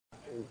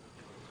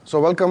So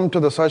welcome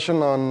to the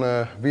session on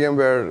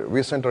VMware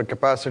vCenter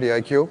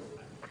CapacityIQ.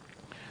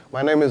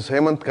 My name is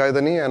Hemant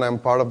Kaidani, and I'm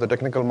part of the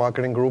technical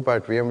marketing group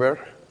at VMware.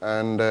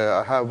 And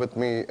I have with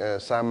me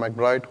Sam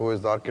McBride, who is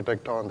the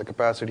architect on the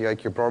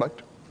CapacityIQ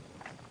product.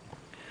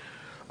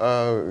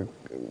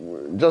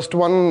 Just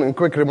one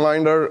quick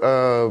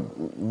reminder,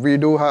 we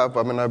do have,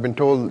 I've been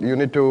told you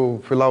need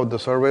to fill out the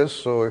surveys.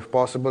 So if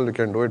possible, you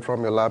can do it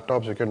from your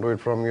laptops, you can do it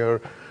from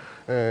your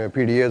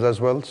PDAs as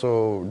well.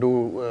 So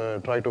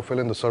do try to fill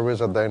in the surveys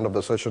at the end of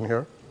the session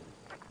here.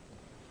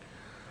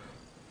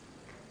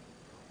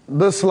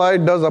 This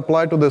slide does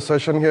apply to this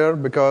session here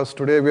because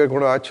today we are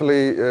going to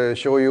actually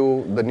show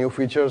you the new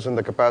features in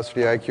the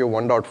CapacityIQ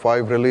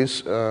 1.5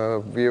 release.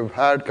 We've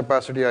had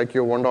CapacityIQ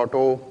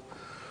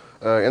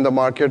 1.0 in the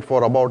market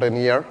for about a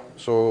year.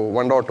 So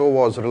 1.0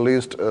 was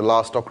released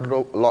last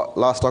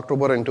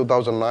October in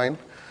 2009.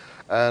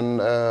 And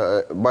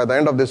by the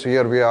end of this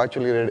year, we are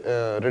actually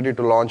ready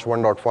to launch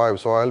 1.5.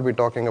 So I'll be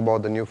talking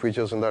about the new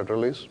features in that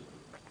release.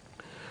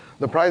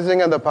 The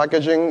pricing and the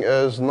packaging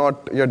is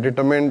not yet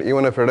determined.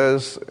 Even if it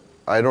is,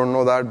 I don't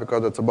know that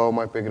because it's above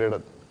my pay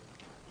grade.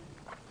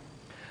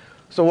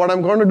 So what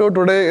I'm going to do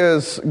today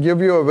is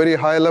give you a very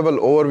high-level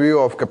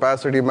overview of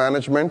capacity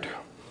management.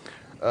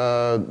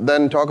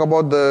 Then talk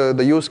about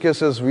the use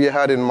cases we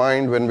had in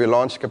mind when we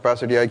launched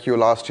CapacityIQ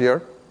last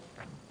year.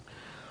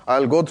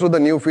 I'll go through the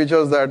new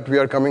features that we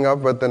are coming up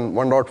with in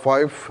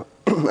 1.5,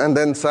 and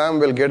then Sam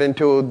will get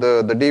into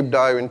the deep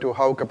dive into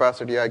how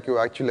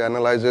CapacityIQ actually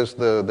analyzes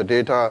the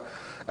data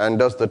and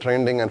does the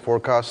trending and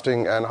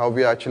forecasting, and how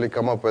we actually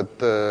come up with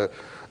the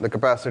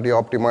capacity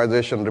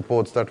optimization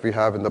reports that we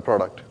have in the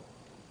product.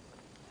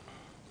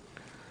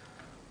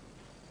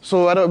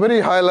 So at a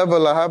very high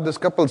level, I have this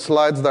couple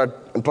slides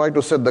that try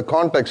to set the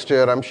context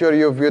here. I'm sure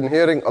you've been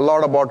hearing a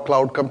lot about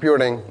cloud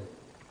computing.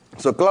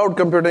 So cloud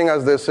computing,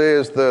 as they say,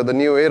 is the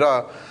new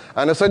era.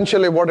 And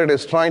essentially what it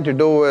is trying to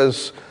do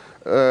is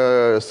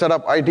set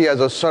up IT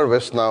as a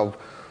service now.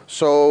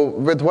 So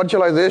with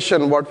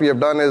virtualization, what we have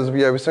done is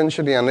we have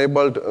essentially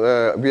enabled,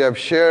 we have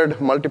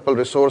shared multiple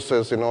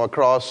resources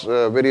across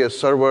various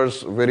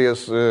servers,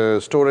 various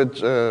storage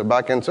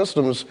backend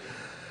systems.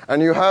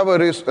 And you have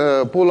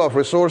a pool of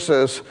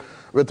resources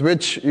with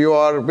which you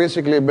are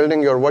basically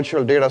building your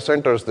virtual data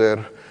centers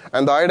there.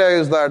 And the idea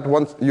is that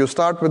once you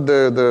start with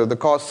the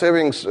cost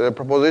savings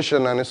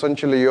proposition, and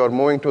essentially you are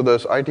moving to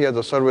this IT as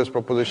a service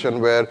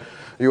proposition where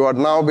you are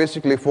now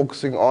basically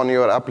focusing on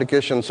your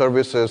application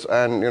services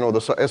and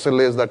the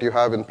SLAs that you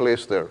have in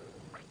place there.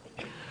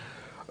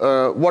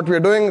 What we are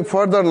doing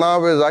further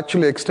now is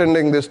actually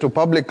extending this to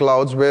public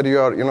clouds where you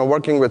are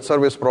working with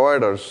service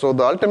providers. So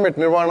the ultimate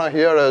nirvana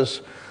here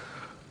is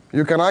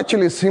you can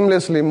actually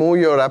seamlessly move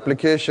your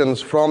applications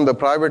from the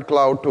private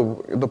cloud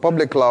to the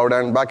public cloud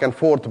and back and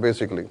forth,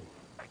 basically.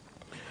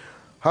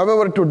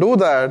 However, to do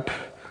that,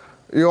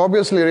 you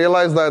obviously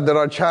realize that there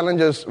are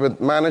challenges with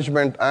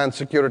management and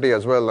security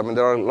as well.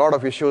 There are a lot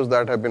of issues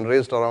that have been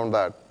raised around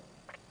that.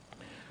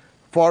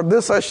 For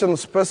this session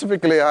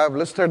specifically, I have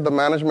listed the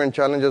management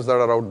challenges that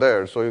are out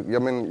there. So,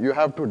 you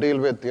have to deal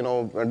with,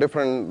 a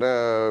different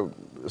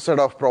set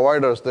of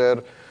providers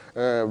there.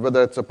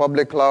 Whether it's a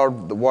public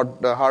cloud, what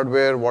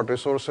hardware, what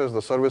resources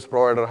the service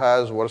provider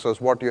has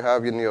versus what you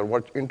have in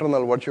your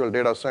internal virtual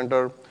data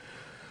center.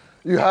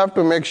 You have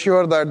to make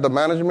sure that the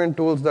management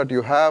tools that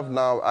you have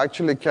now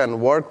actually can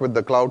work with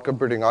the cloud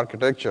computing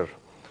architecture.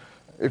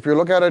 If you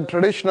look at it,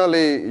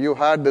 traditionally, you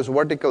had these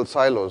vertical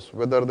silos,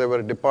 whether they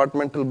were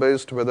departmental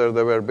based, whether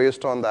they were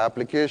based on the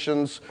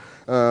applications,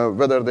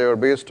 whether they were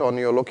based on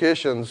your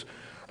locations.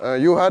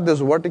 You had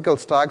these vertical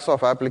stacks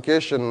of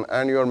application,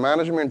 and your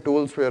management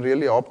tools were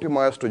really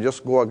optimized to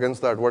just go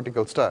against that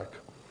vertical stack.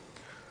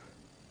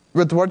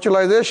 With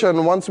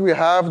virtualization, once we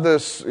have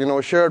this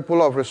shared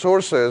pool of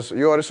resources,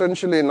 you are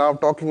essentially now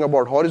talking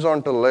about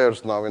horizontal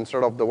layers now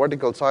instead of the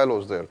vertical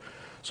silos there.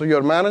 So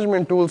your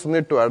management tools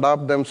need to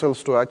adapt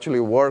themselves to actually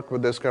work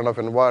with this kind of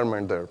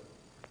environment there.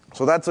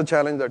 So that's a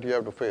challenge that you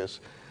have to face.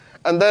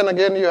 And then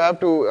again, you have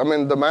to,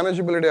 the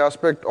manageability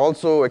aspect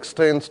also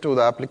extends to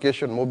the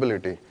application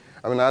mobility.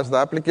 As the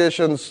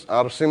applications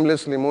are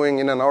seamlessly moving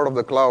in and out of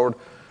the cloud,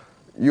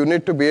 you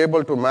need to be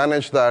able to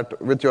manage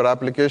that with your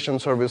application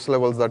service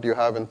levels that you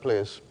have in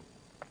place.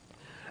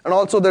 And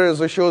also there is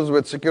issues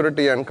with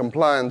security and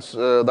compliance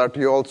that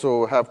you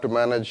also have to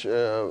manage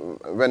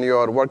when you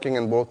are working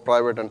in both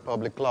private and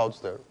public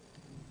clouds there.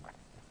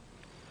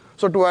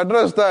 So to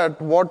address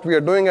that, what we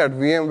are doing at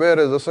VMware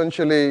is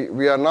essentially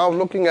we are now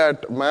looking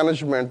at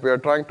management. We are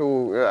trying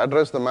to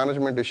address the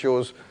management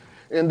issues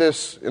in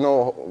this,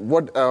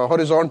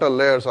 horizontal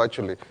layers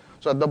actually.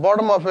 So at the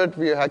bottom of it,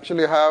 we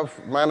actually have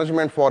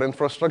management for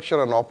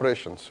infrastructure and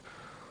operations.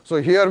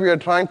 So here we are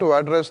trying to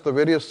address the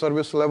various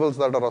service levels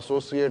that are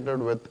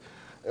associated with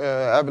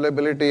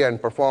availability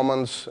and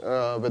performance,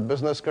 with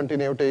business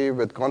continuity,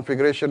 with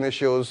configuration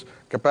issues.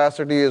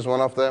 Capacity is one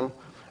of them.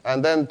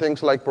 And then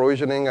things like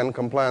provisioning and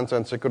compliance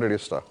and security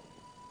stuff.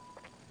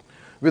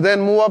 We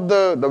then move up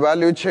the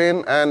value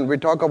chain and we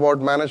talk about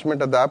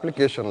management at the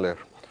application layer.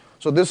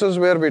 So this is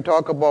where we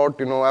talk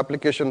about,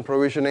 application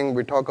provisioning.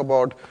 We talk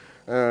about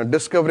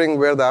discovering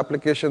where the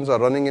applications are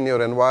running in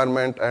your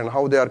environment and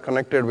how they are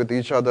connected with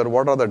each other,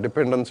 what are the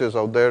dependencies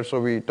out there. So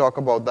we talk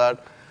about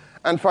that.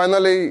 And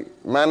finally,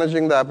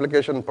 managing the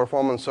application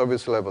performance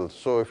service levels.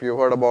 So if you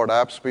heard about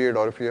App Speed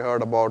or if you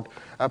heard about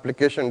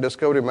Application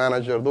Discovery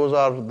Manager, those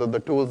are the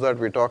tools that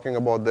we're talking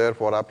about there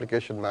for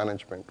application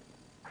management.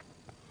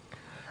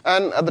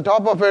 And at the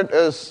top of it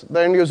is the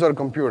end-user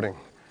computing.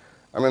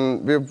 I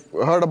mean, we've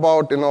heard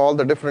about all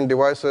the different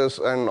devices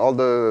and all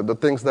the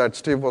things that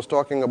Steve was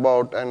talking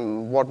about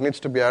and what needs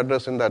to be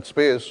addressed in that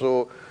space.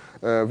 So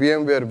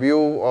VMware View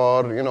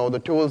or the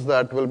tools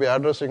that will be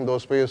addressing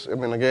those space. I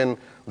mean, again,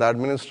 the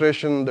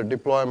administration, the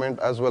deployment,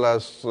 as well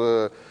as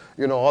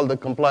all the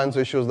compliance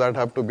issues that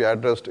have to be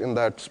addressed in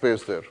that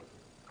space there.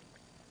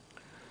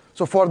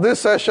 So for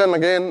this session,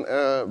 again,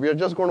 we are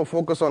just going to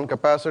focus on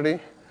capacity.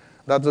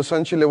 That's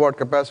essentially what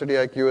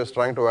CapacityIQ is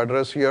trying to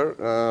address here.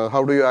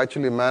 How do you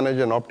actually manage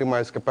and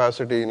optimize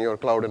capacity in your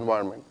cloud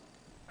environment?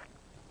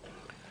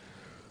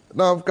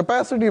 Now,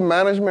 capacity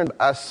management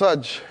as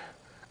such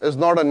is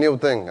not a new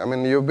thing. I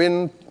mean, you've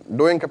been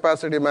doing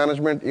capacity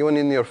management even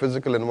in your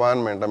physical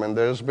environment. I mean,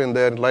 there's been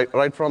there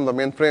right from the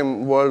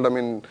mainframe world. I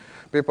mean,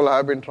 people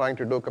have been trying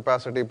to do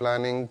capacity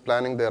planning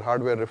their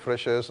hardware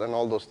refreshes and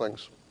all those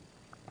things.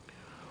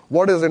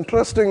 What is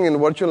interesting in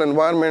virtual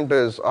environment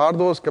is, are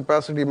those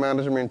capacity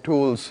management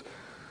tools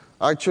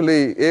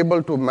actually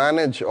able to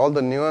manage all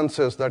the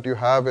nuances that you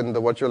have in the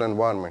virtual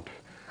environment?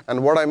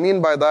 And what I mean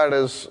by that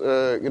is,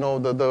 the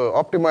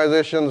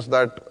optimizations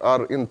that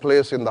are in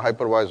place in the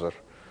hypervisor.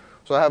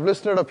 So I have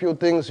listed a few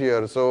things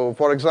here. So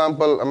for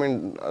example, I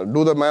mean,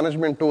 do the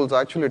management tools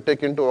actually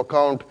take into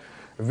account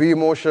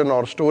vMotion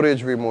or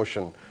storage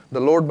vMotion,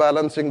 the load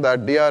balancing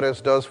that DRS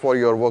does for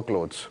your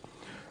workloads?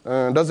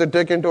 Does it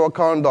take into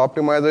account the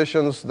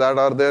optimizations that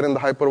are there in the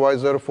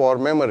hypervisor for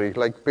memory,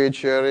 like page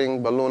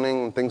sharing,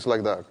 ballooning, things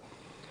like that?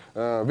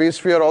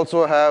 vSphere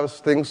also has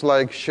things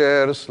like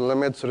shares,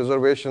 limits,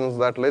 reservations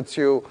that lets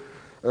you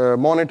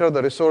monitor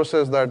the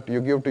resources that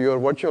you give to your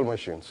virtual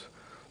machines.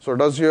 So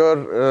does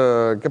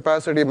your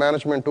capacity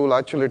management tool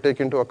actually take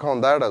into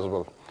account that as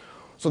well?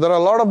 So there are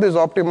a lot of these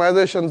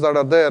optimizations that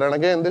are there. And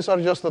again, these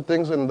are just the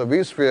things in the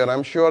vSphere.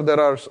 I'm sure there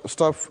are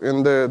stuff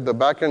in the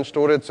back-end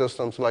storage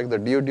systems like the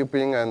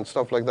deduping and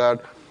stuff like that.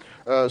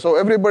 So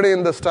everybody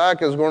in the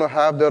stack is going to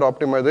have their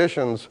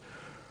optimizations.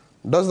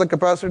 Do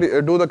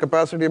the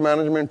capacity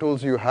management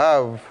tools you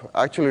have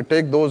actually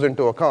take those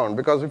into account?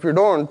 Because if you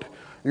don't,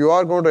 you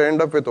are going to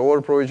end up with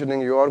over-provisioning.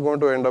 You are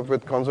going to end up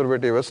with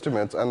conservative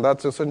estimates. And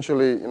that's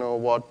essentially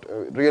what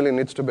really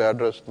needs to be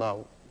addressed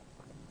now.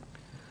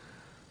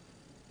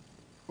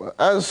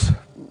 As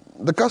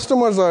the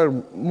customers are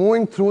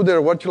moving through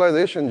their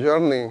virtualization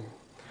journey,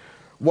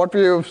 what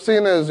we have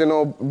seen is,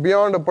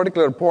 beyond a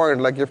particular point,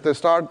 like if they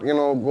start,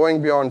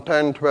 going beyond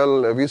 10,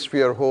 12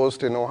 vSphere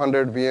hosts,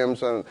 100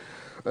 VMs, and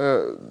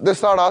they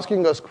start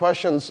asking us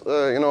questions,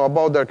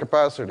 about their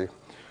capacity.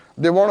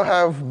 They want to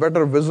have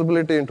better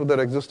visibility into their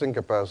existing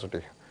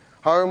capacity.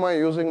 How am I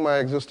using my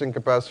existing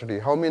capacity?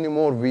 How many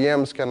more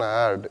VMs can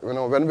I add?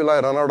 When will I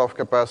run out of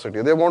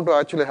capacity? They want to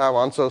actually have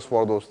answers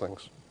for those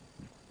things.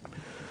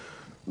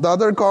 The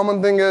other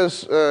common thing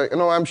is,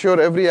 I'm sure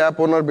every app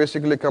owner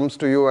basically comes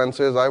to you and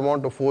says, I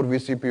want a 4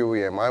 vCPU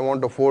VM. I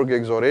want a 4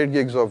 gigs or 8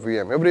 gigs of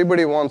VM.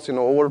 Everybody wants,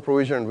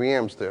 over-provisioned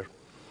VMs there.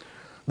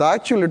 The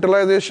actual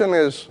utilization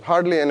is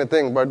hardly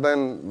anything, but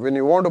then when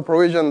you want to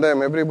provision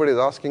them, everybody is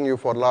asking you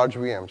for large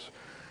VMs.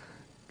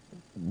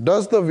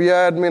 Does the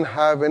vAdmin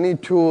have any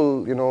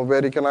tool,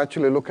 where you can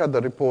actually look at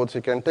the reports,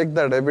 you can take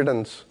that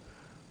evidence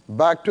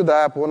back to the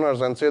app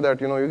owners and say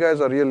that, you guys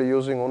are really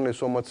using only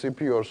so much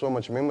CPU or so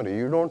much memory.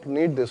 You don't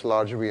need these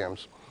large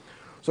VMs.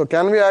 So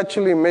can we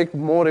actually make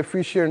more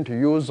efficient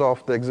use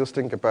of the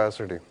existing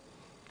capacity?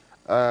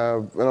 There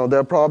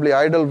are probably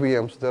idle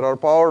VMs. There are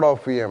powered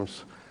off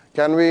VMs.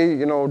 Can we,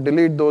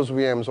 delete those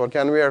VMs, or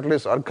can we at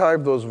least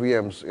archive those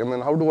VMs? I mean,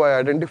 how do I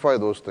identify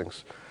those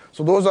things?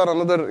 So those are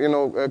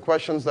another,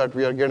 questions that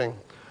we are getting.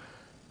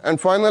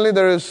 And finally,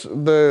 there is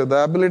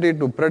the ability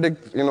to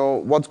predict,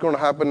 what's going to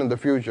happen in the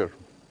future.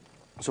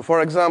 So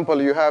for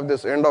example, you have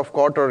this end of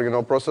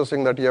quarter,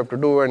 processing that you have to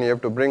do, and you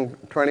have to bring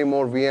 20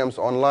 more VMs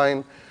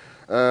online.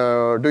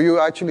 Do you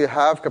actually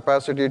have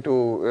capacity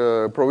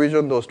to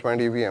provision those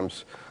 20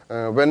 VMs?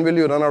 When will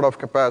you run out of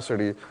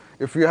capacity?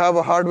 If you have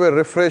a hardware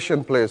refresh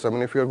in place, I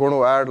mean, if you're going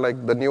to add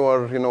like the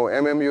newer,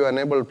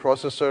 MMU-enabled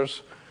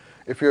processors,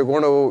 if you're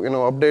going to,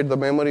 update the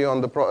memory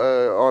on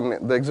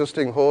the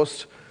existing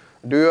hosts,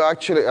 do you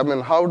actually,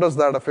 how does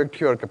that affect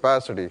your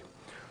capacity?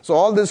 So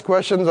all these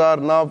questions are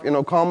now,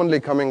 commonly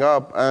coming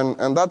up,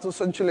 and that's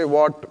essentially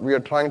what we are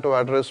trying to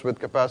address with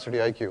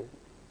CapacityIQ.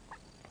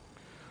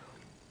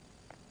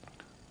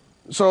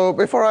 So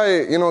before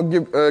I,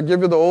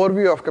 give you the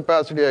overview of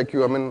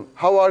CapacityIQ,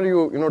 how are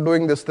you,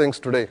 doing these things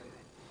today?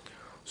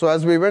 So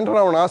as we went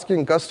around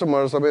asking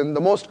customers,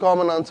 the most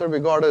common answer we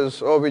got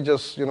is, we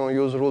just,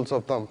 use rules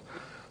of thumb.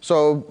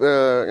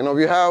 So,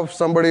 we have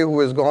somebody who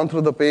has gone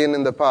through the pain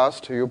in the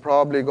past. You've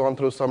probably gone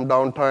through some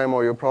downtime,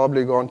 or you've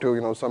probably gone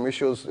to, some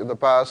issues in the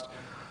past.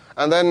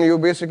 And then you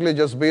basically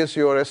just base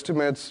your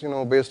estimates,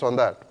 based on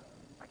that.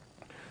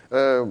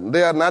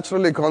 They are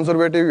naturally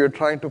conservative. You're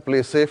trying to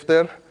play safe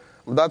there.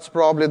 That's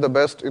probably the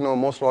best,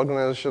 most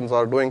organizations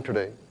are doing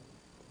today.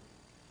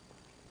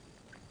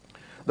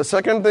 The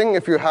second thing,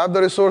 if you have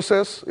the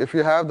resources, if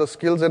you have the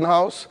skills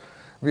in-house,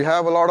 we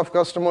have a lot of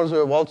customers who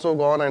have also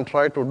gone and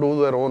tried to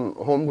do their own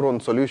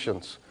homegrown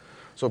solutions.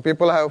 So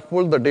people have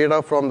pulled the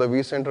data from the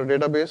vCenter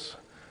database.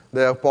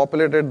 They have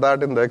populated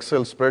that in the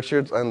Excel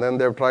spreadsheets, and then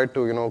they've tried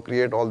to,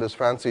 create all these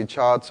fancy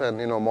charts and,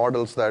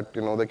 models that,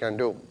 they can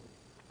do.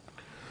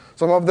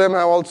 Some of them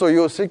have also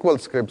used SQL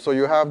scripts. So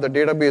you have the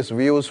database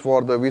views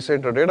for the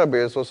vCenter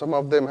database. So some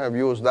of them have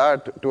used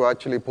that to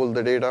actually pull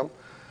the data.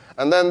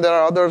 And then there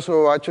are others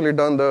who have actually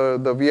done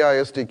the VI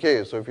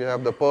SDK. So if you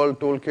have the Perl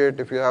toolkit,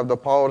 if you have the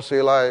Power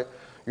CLI,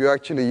 you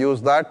actually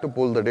use that to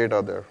pull the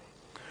data there.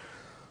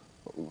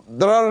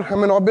 There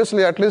are,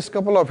 obviously at least a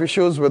couple of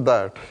issues with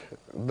that.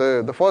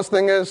 The first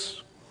thing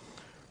is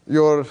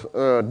your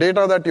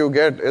data that you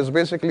get is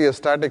basically a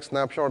static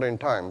snapshot in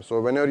time.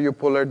 So whenever you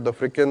pull it, the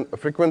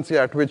frequency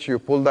at which you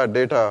pull that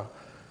data,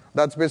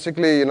 that's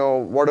basically,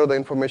 what are the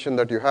information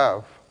that you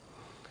have.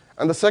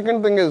 And the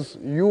second thing is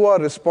you are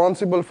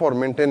responsible for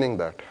maintaining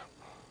that.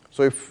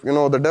 So if,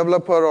 the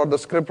developer or the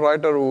script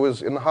writer who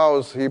is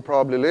in-house, he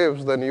probably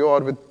lives, then you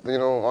are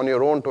on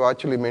your own to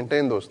actually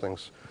maintain those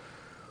things.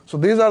 So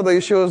these are the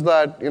issues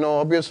that,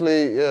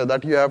 obviously,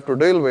 that you have to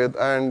deal with.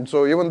 And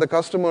so even the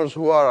customers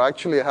who are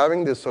actually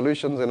having these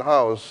solutions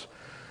in-house,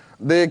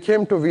 they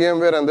came to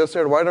VMware and they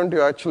said, why don't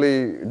you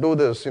actually do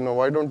this?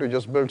 Why don't you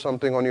just build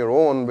something on your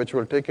own which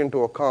will take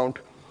into account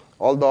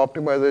all the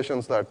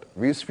optimizations that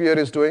vSphere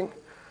is doing,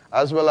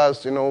 as well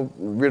as,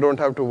 we don't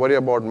have to worry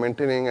about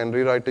maintaining and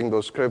rewriting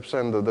those scripts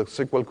and the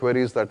SQL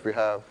queries that we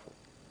have.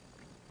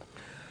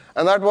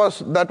 And that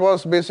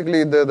was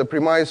basically the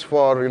premise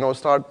for, to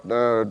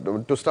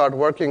start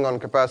working on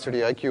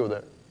CapacityIQ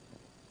there.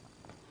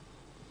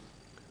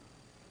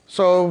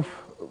 So,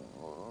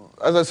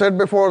 as I said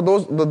before,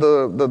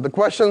 the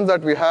questions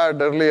that we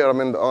had earlier,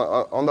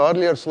 on the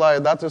earlier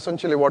slide, that's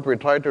essentially what we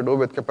tried to do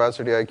with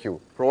CapacityIQ.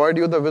 Provide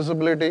you the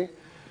visibility,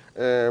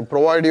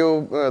 provide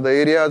you the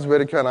areas where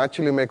you can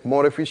actually make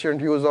more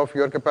efficient use of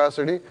your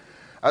capacity,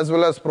 as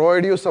well as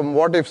provide you some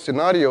what-if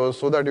scenarios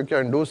so that you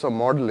can do some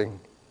modeling,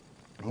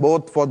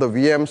 both for the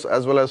VMs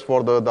as well as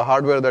for the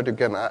hardware that you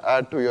can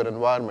add to your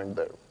environment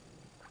there.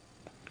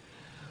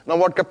 Now,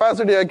 what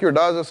CapacityIQ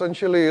does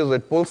essentially is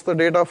it pulls the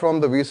data from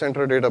the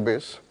vCenter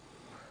database,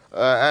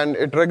 and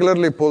it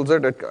regularly pulls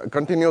it. It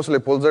continuously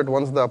pulls it.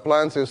 Once the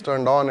appliance is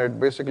turned on, it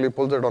basically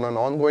pulls it on an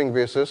ongoing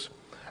basis.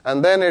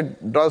 And then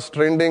it does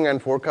trending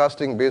and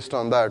forecasting based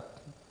on that.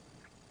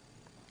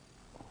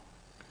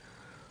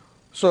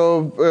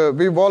 So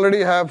we've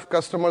already have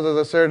customers, as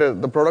I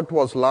said, the product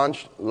was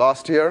launched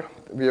last year.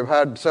 We have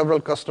had several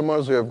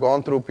customers who have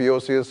gone through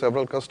POCs,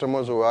 several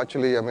customers who are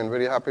actually,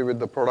 very happy with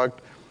the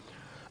product.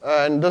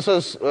 And this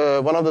is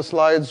one of the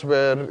slides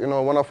where,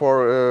 one of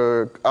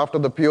our, after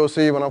the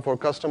POC, one of our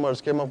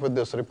customers came up with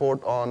this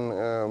report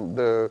on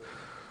the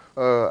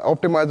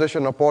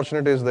optimization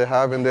opportunities they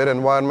have in their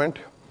environment.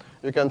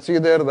 You can see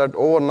there that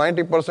over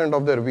 90%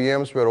 of their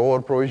VMs were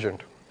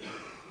over-provisioned.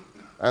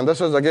 And this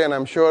is, again,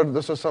 I'm sure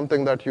this is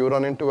something that you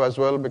run into as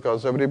well,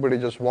 because everybody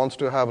just wants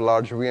to have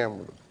large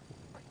VM.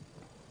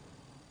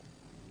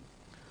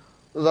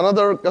 There's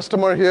another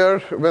customer here,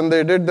 when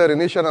they did their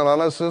initial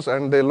analysis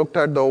and they looked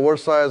at the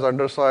oversize,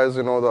 undersize,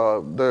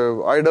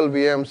 the idle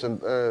VMs,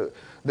 and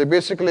they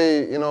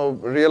basically,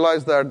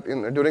 realized that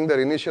during their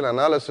initial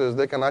analysis,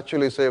 they can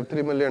actually save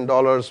 $3 million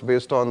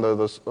based on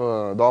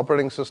the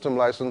operating system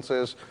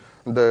licenses,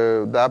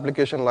 the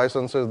application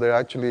licenses they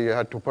actually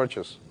had to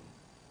purchase.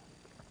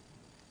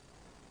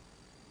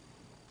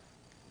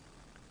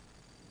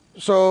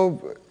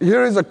 So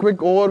here is a quick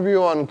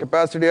overview on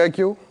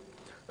CapacityIQ.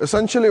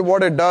 Essentially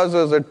what it does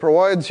is it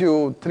provides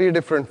you three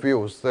different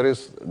views. There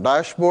is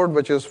dashboard,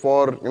 which is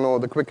for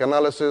the quick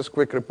analysis,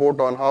 quick report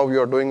on how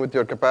you are doing with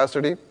your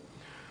capacity.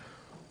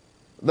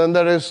 Then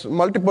there is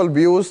multiple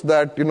views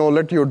that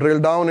let you drill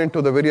down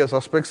into the various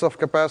aspects of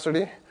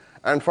capacity.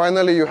 And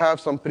finally, you have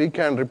some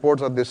pre-canned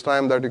reports at this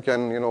time that you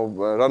can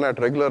run at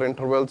regular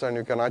intervals, and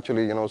you can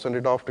actually send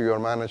it off to your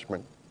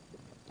management.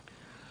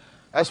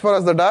 As far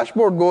as the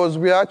dashboard goes,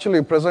 we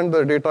actually present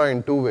the data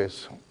in two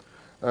ways.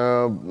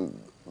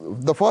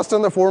 The first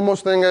and the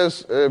foremost thing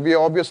is we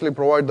obviously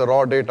provide the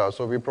raw data.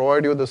 So we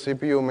provide you the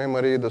CPU,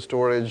 memory, the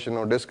storage,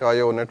 disk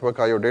I/O, network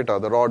I/O data,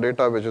 the raw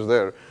data which is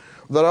there.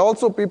 There are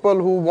also people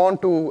who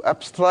want to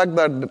abstract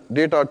that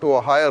data to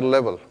a higher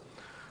level,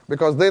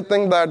 because they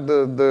think that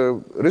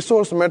the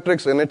resource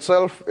metrics in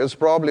itself is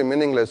probably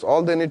meaningless.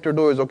 All they need to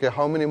do is, okay,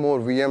 how many more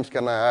VMs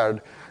can I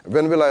add?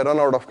 When will I run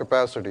out of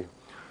capacity?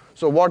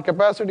 So what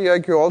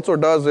CapacityIQ also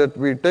does is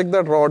we take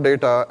that raw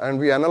data and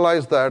we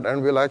analyze that,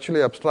 and we'll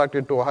actually abstract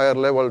it to a higher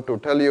level to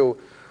tell you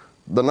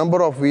the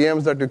number of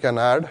VMs that you can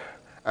add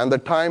and the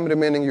time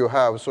remaining you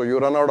have. So you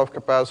run out of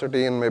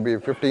capacity in maybe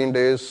 15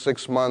 days,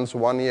 6 months,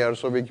 1 year.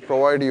 So we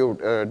provide you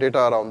data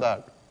around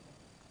that.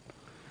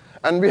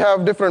 And we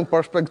have different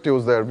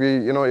perspectives there.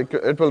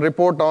 It will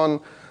report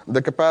on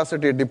the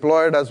capacity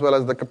deployed as well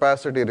as the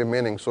capacity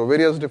remaining. So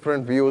various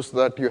different views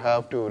that you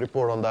have to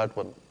report on that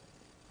one.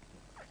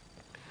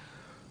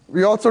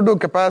 We also do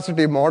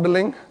capacity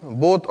modeling,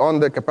 both on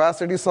the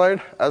capacity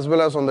side as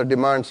well as on the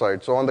demand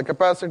side. So on the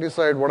capacity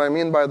side, what I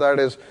mean by that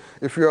is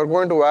if you are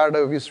going to add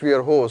a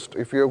vSphere host,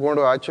 if you're going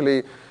to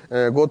actually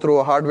go through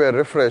a hardware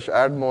refresh,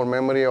 add more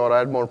memory or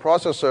add more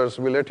processors,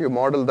 we let you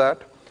model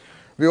that.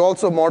 We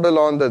also model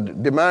on the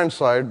demand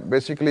side,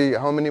 basically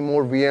how many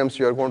more VMs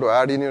you are going to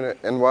add in your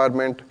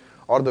environment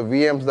or the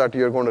VMs that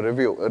you're going to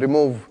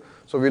remove.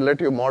 So we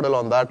let you model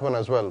on that one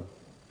as well.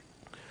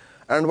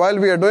 And while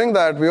we are doing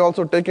that, we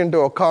also take into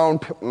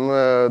account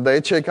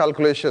the HA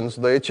calculations,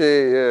 the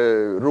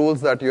HA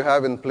rules that you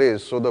have in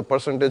place. So the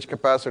percentage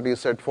capacity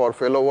set for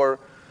failover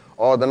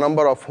or the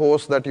number of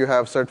hosts that you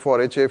have set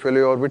for HA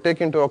failure. We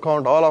take into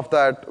account all of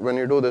that when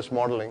you do this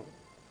modeling.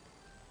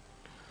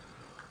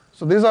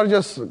 So these are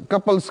just a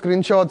couple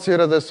screenshots here.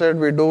 As I said,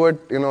 we do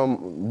it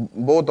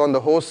both on the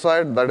host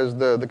side, that is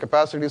the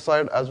capacity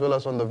side, as well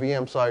as on the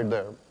VM side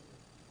there.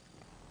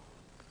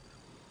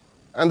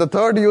 And the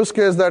third use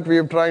case that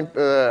we've tried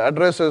to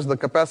address is the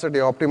capacity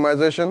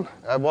optimization.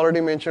 I've already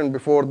mentioned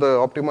before the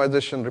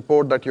optimization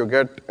report that you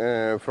get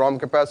from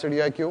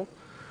CapacityIQ.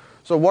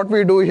 So what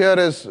we do here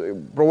is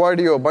provide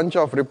you a bunch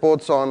of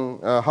reports on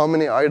how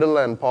many idle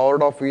and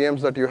powered off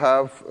VMs that you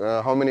have,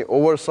 how many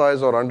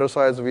oversized or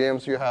undersized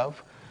VMs you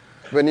have.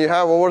 When you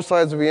have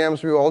oversized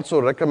VMs, we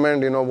also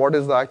recommend what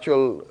is the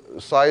actual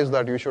size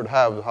that you should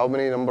have, how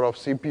many number of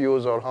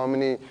CPUs or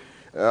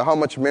how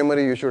much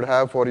memory you should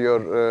have for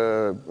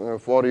your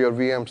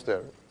VMs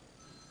there.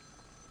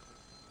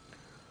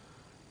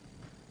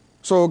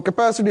 So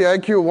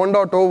CapacityIQ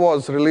 1.0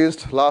 was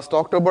released last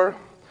October,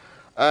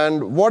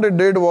 and what it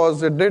did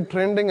was it did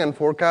trending and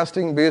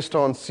forecasting based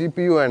on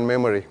CPU and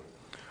memory.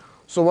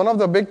 So one of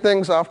the big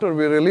things after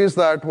we released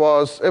that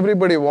was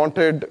everybody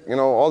wanted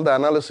all the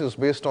analysis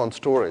based on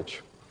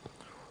storage.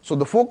 So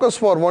the focus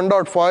for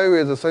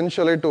 1.5 is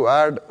essentially to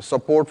add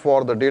support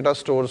for the data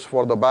stores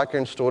for the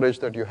backend storage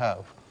that you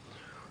have.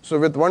 So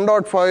with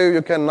 1.5,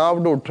 you can now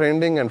do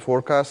trending and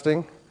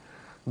forecasting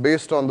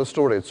based on the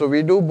storage. So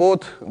we do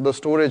both the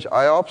storage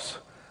IOPS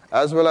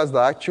as well as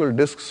the actual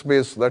disk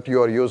space that you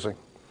are using.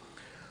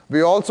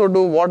 We also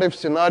do what-if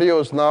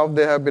scenarios now.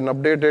 They have been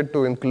updated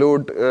to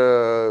include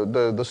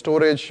the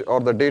storage or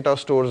the data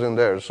stores in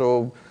there.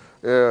 So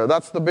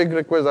that's the big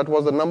request. That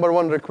was the number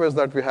one request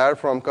that we had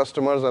from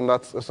customers, and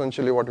that's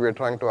essentially what we are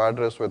trying to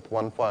address with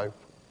 1.5.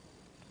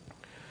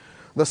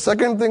 The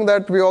second thing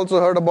that we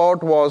also heard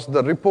about was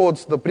the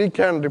reports, the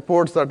pre-canned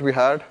reports that we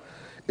had.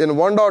 In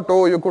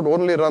 1.0, you could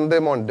only run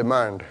them on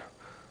demand.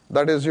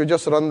 That is, you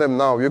just run them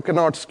now. You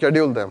cannot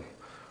schedule them.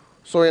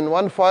 So in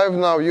 1.5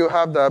 now, you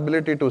have the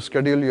ability to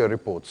schedule your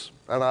reports.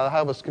 And I'll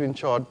have a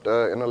screenshot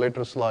in a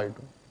later slide.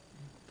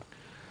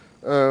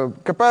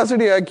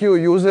 CapacityIQ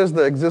uses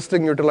the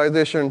existing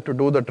utilization to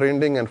do the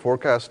trending and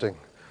forecasting.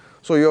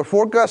 So your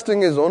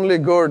forecasting is only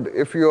good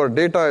if your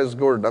data is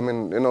good. I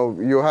mean,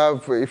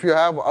 if you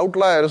have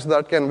outliers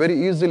that can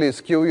very easily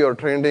skew your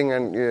trending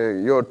and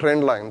your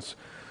trend lines.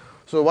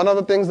 So one of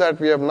the things that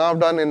we have now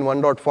done in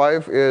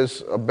 1.5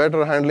 is a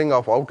better handling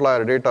of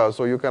outlier data.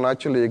 So you can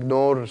actually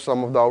ignore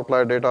some of the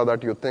outlier data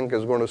that you think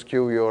is going to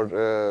skew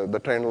the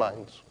trend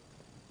lines.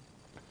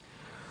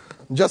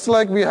 Just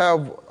like we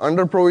have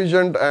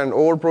under-provisioned and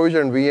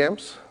over-provisioned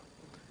VMs,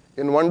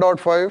 in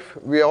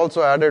 1.5, we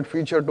also added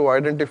feature to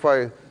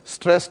identify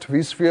stressed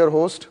vSphere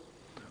host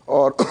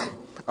or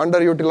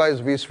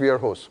underutilized vSphere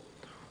host.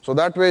 So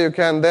that way you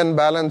can then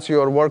balance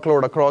your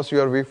workload across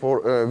your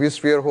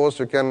vSphere host.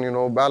 You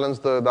can balance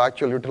the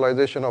actual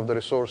utilization of the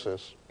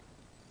resources.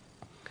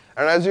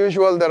 And as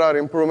usual, there are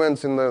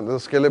improvements in the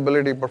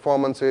scalability,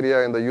 performance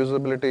area, in the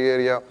usability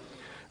area,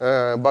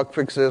 bug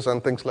fixes,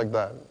 and things like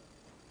that.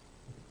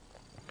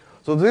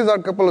 So these are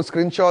a couple of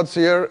screenshots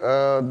here.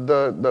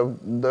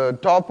 The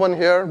top one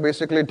here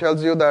basically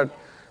tells you that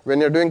when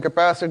you're doing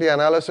capacity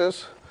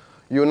analysis,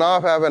 you now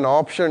have an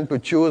option to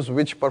choose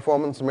which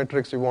performance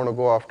metrics you want to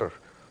go after.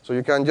 So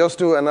you can just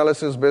do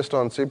analysis based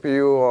on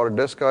CPU or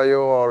disk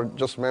I/O or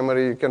just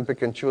memory. You can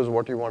pick and choose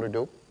what you want to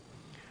do.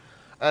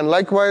 And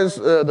likewise,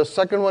 the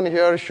second one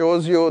here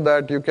shows you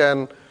that you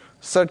can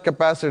set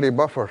capacity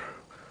buffer.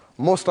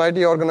 Most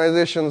IT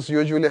organizations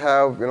usually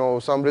have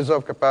some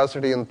reserve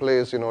capacity in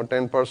place,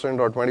 10%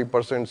 or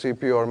 20%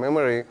 CPU or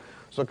memory.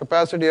 So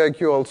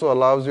CapacityIQ also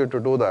allows you to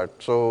do that.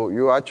 So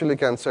you actually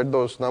can set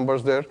those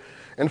numbers there.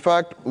 In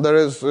fact, there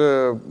is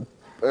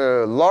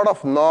a lot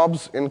of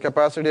knobs in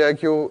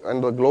CapacityIQ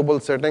and the global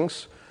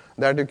settings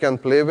that you can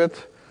play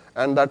with,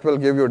 and that will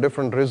give you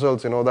different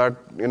results. That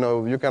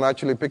you can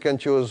actually pick and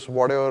choose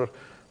whatever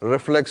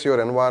reflects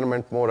your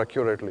environment more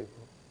accurately.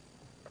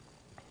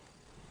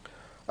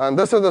 And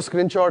this is the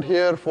screenshot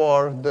here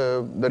for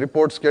the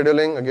report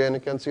scheduling. Again, you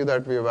can see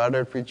that we have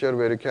added feature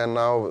where you can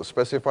now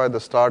specify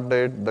the start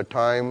date, the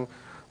time,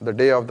 the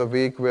day of the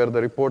week where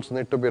the reports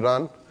need to be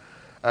run.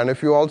 And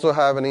if you also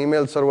have an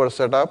email server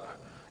set up,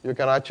 you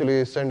can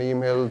actually send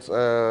emails,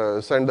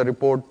 send the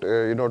report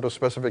to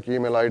specific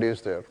email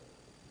IDs there.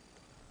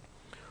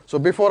 So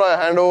before I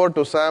hand over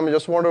to Sam, I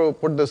just want to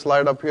put this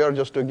slide up here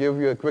just to give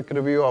you a quick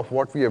review of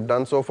what we have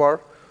done so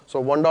far. So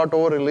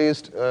 1.0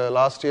 released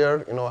last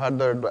year, had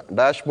the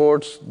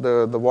dashboards,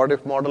 the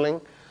what-if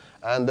modeling,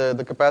 and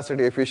the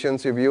capacity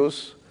efficiency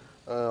views,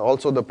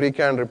 also the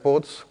pre-canned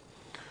reports.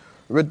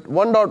 With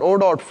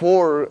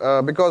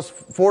 1.0.4, because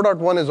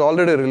 4.1 is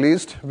already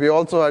released, we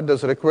also had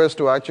this request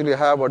to actually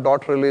have a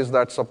dot release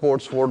that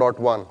supports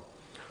 4.1.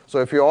 So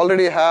if you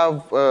already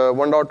have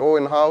 1.0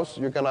 in-house,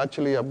 you can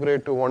actually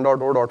upgrade to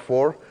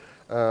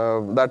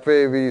 1.0.4. That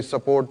way we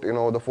support the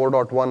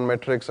 4.1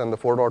 metrics and the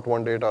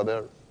 4.1 data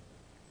there.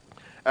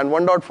 And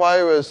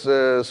 1.5 is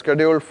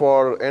scheduled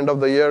for end of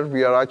the year.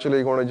 We are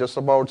actually going to just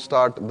about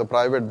start the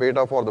private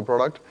beta for the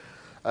product,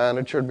 and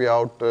it should be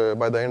out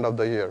by the end of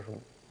the year.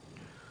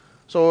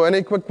 So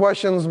any quick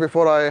questions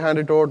before I hand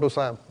it over to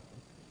Sam?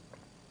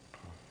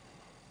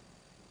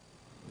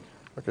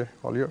 Okay,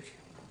 all yours.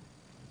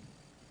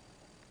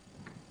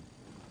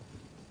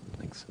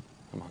 Thanks.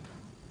 Come on.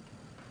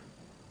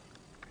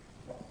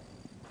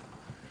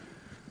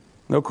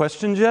 No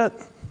questions yet?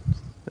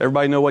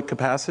 Everybody know what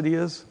capacity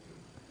is?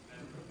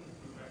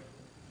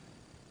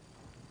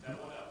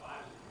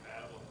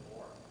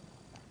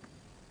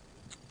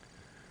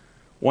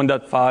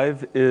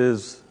 1.5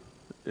 is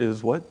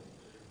what?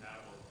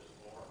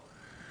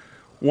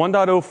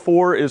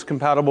 1.04 is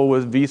compatible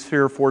with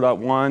vSphere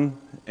 4.1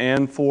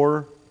 and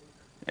 4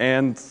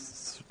 and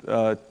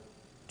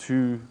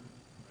 2,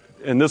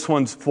 and this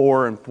one's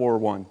 4 and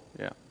 4.1.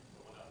 Yeah.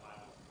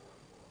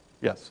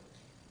 Yes.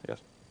 Yes.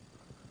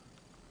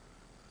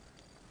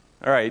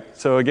 All right.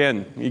 So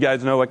again, you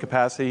guys know what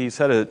capacity. He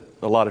said it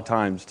a lot of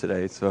times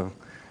today. So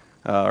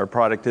our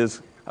product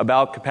is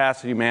about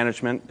capacity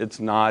management. It's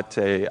not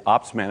a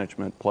ops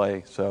management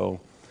play.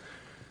 So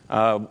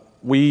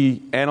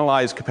we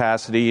analyze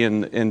capacity,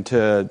 and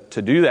to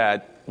do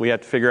that, we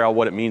have to figure out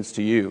what it means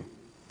to you.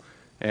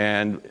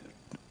 And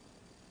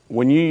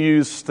when you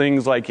use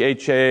things like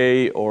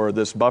HA or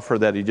this buffer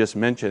that he just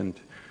mentioned,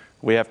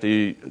 we have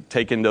to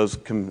take in those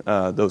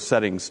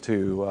settings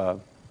to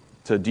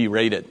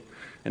derate it.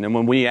 And then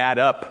when we add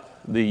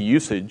up the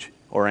usage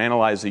or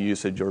analyze the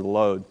usage or the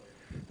load,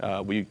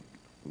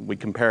 we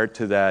compare it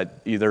to that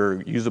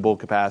either usable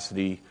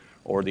capacity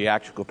or the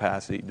actual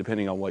capacity,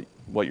 depending on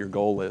what your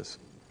goal is.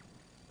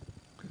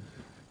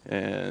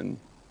 And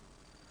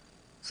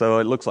so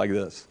it looks like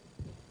this.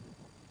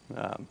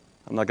 I'm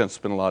not going to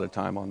spend a lot of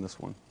time on this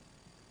one.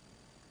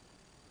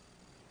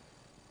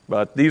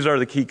 But these are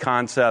the key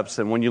concepts,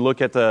 and when you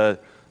look at the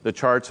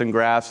charts and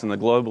graphs and the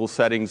global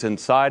settings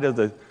inside of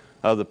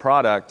the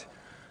product,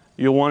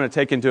 you'll want to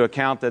take into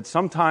account that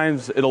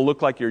sometimes it'll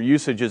look like your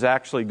usage is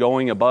actually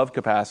going above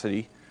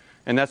capacity,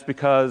 and that's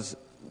because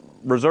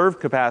reserve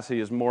capacity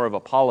is more of a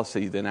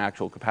policy than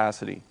actual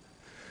capacity.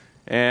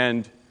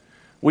 And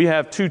we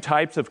have two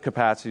types of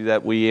capacity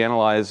that we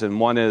analyze, and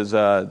one is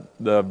the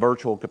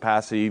virtual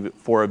capacity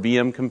for a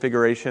VM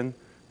configuration,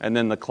 and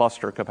then the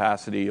cluster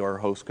capacity or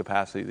host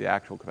capacity, the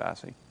actual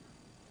capacity.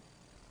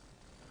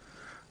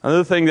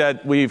 Another thing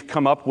that we've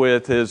come up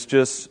with is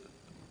just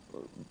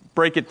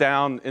break it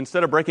down,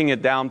 instead of breaking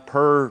it down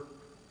per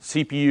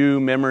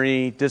CPU,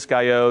 memory, disk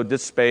I/O,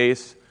 disk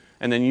space,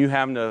 and then you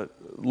having to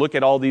look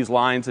at all these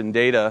lines and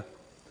data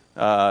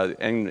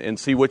and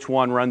see which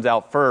one runs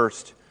out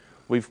first,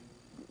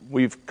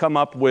 we've come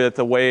up with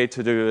a way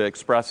to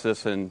express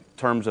this in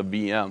terms of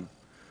VM.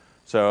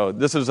 So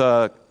this is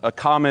a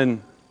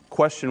common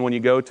question when you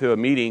go to a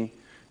meeting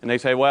and they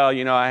say, well,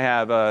 I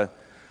have a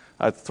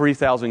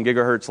 3,000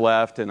 gigahertz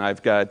left and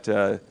I've got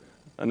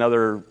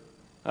another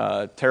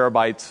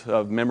terabytes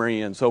of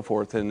memory and so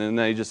forth. And then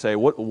they just say,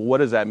 what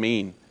does that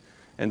mean?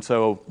 And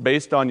so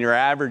based on your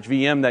average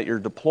VM that you're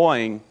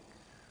deploying,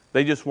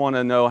 they just want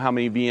to know how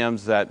many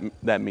VMs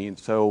that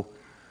means. So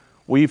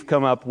we've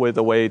come up with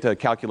a way to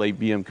calculate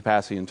VM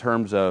capacity in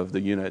terms of the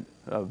unit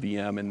of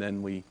VM, and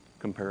then we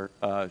compare,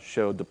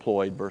 show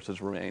deployed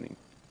versus remaining.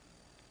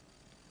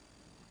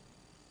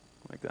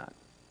 Like that.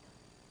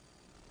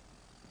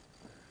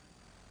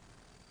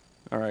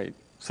 All right.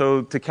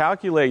 So to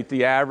calculate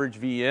the average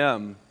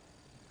VM,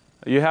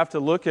 you have to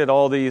look at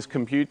all these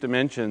compute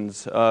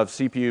dimensions of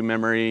CPU,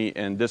 memory,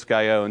 and disk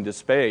I/O and disk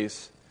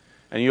space.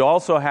 And you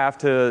also have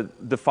to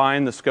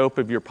define the scope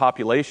of your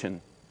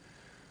population.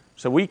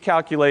 So we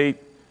calculate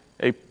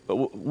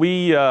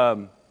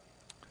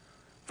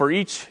for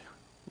each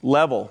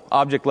level,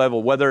 object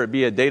level, whether it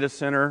be a data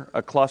center,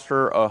 a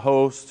cluster, a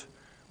host,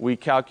 we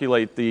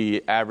calculate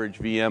the average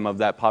VM of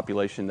that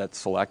population that's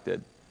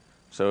selected.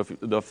 So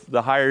if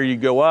the higher you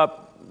go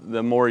up,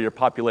 the more your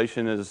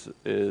population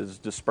is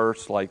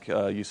dispersed, like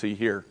you see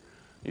here.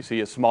 You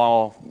see a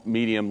small,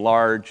 medium,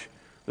 large.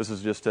 This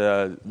is just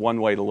one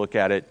way to look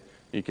at it.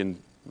 You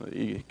can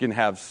You can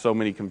have so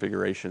many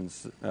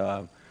configurations.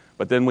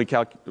 But then we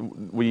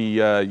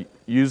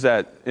use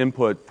that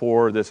input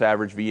for this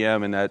average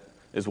VM, and that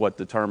is what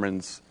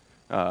determines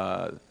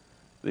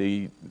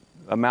the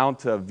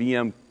amount of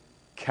VM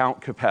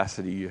count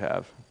capacity you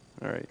have.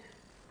 All right.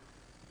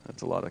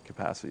 That's a lot of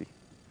capacity.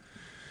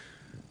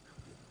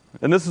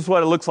 And this is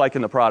what it looks like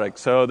in the product.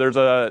 So there's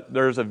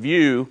a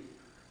view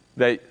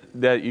that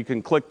you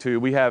can click to.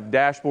 We have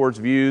dashboards,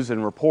 views,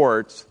 and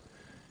reports.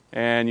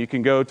 And you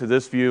can go to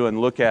this view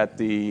and look at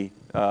the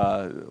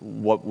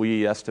what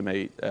we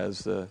estimate as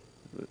the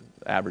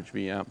average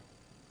VM.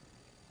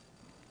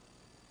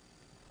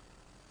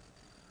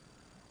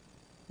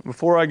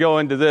 Before I go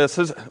into this,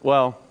 it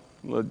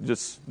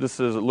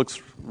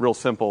looks real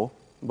simple.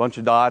 A bunch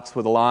of dots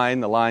with a line.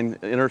 The line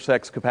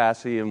intersects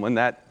capacity, and when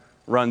that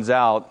runs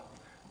out,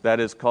 that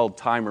is called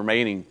time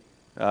remaining.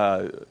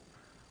 That's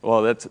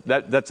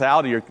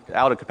out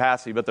of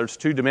capacity, but there's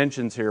two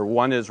dimensions here.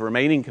 One is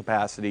remaining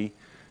capacity,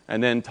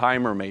 and then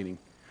time remaining.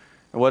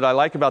 And what I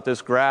like about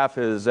this graph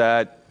is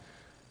that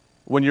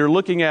when you're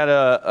looking at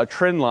a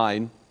trend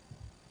line,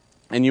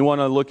 and you want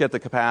to look at the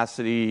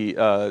capacity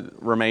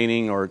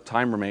remaining or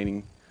time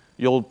remaining,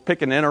 you'll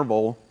pick an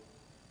interval,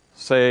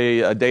 say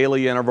a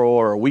daily interval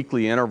or a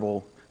weekly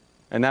interval,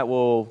 and that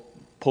will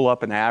pull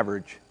up an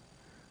average.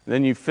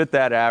 Then you fit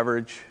that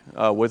average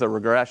with a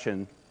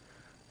regression,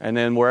 and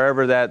then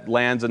wherever that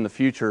lands in the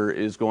future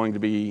is going to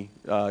be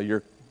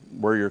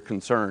where you're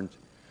concerned.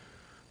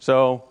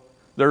 So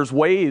there's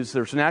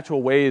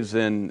natural waves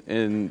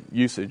in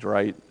usage,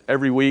 right?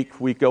 Every week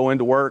we go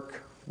into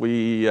work,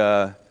 we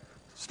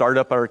start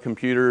up our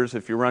computers.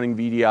 If you're running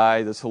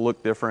VDI, this will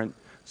look different.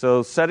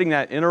 So setting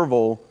that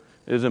interval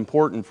is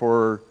important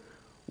for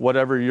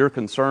whatever you're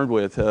concerned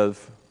with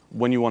of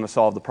when you want to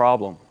solve the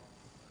problem.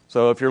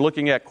 So if you're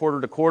looking at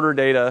quarter-to-quarter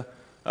data,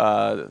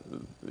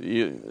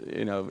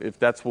 if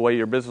that's the way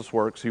your business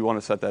works, you want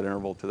to set that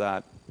interval to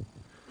that.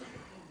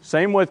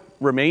 Same with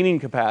remaining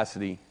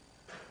capacity.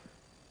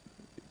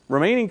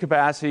 Remaining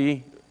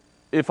capacity,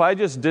 if I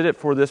just did it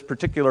for this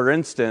particular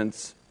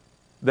instance,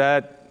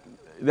 that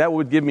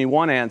would give me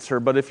one answer.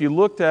 But if you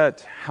looked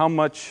at how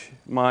much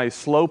my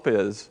slope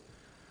is,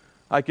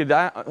 I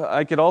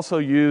could also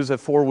use a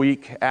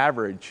 4-week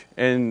average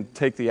and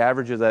take the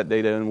average of that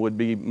data, and would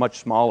be much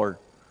smaller.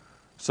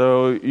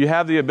 So you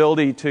have the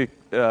ability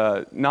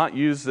to not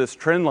use this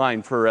trend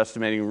line for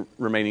estimating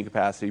remaining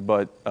capacity,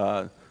 but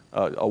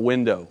a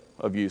window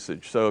of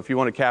usage. So if you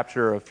want to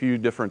capture a few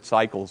different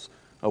cycles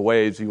of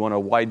waves, you want to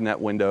widen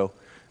that window.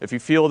 If you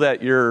feel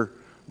that your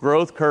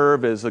growth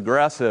curve is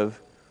aggressive,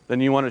 then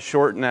you want to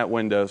shorten that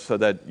window so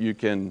that you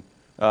can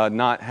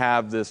not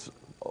have this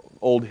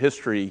old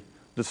history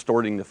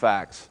distorting the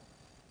facts.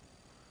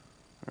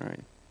 All right.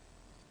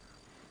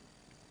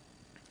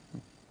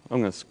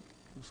 I'm going to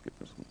skip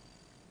this one.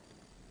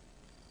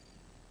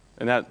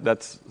 And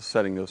that's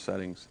setting those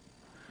settings.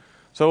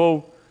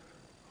 So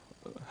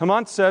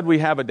Hemant said we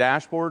have a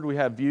dashboard, we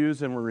have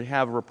views, and we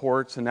have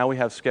reports, and now we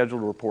have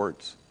scheduled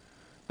reports.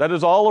 That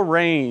is all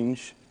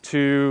arranged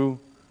to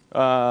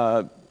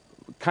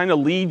kind of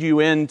lead you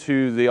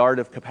into the art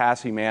of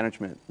capacity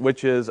management,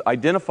 which is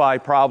identify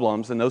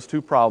problems, and those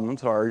two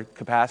problems are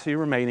capacity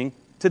remaining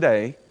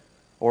today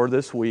or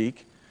this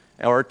week,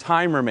 or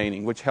time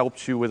remaining, which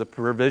helps you with a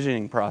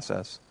provisioning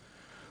process.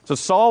 To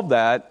solve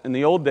that, in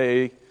the old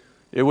day,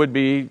 it would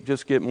be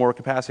just get more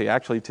capacity.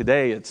 Actually,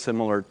 today it's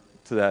similar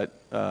to that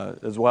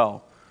as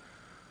well.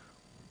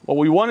 What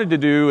we wanted to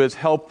do is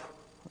help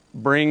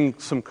bring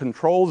some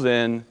controls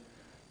in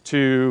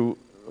to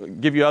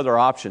give you other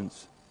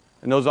options.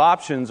 And those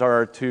options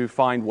are to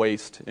find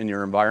waste in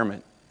your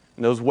environment.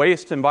 And those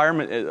waste in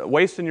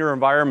your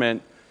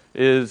environment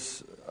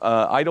is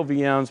idle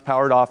VMs,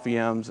 powered off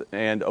VMs,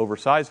 and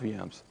oversized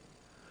VMs.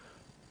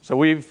 So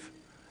we've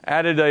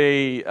added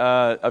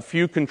a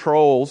few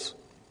controls.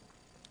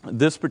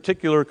 This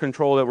particular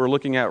control that we're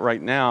looking at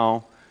right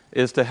now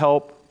is to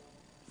help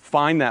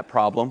find that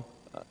problem.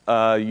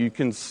 You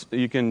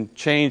can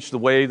change the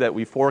way that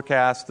we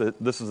forecast that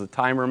this is a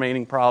time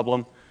remaining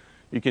problem.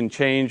 You can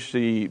change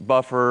the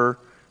buffer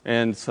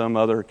and some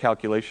other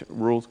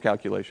rules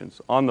calculations.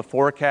 On the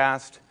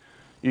forecast,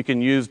 you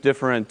can use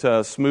different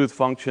smooth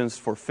functions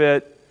for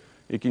fit.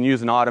 You can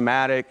use an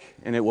automatic,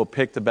 and it will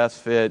pick the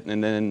best fit,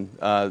 and then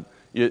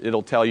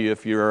it'll tell you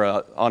if you're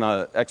on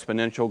an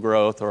exponential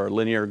growth or a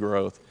linear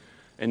growth.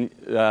 And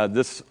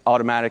this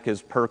automatic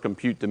is per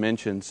compute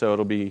dimension, so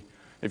it'll be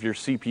if your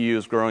CPU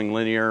is growing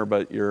linear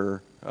but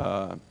your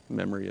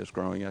memory is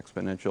growing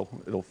exponential,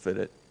 it'll fit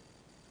it.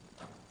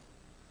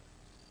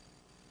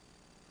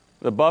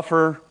 The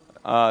buffer,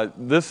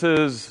 this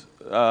is,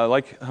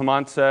 like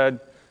Hemant said,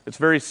 it's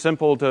very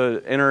simple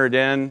to enter it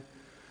in.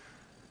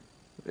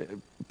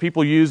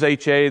 People use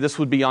HA. This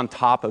would be on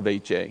top of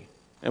HA.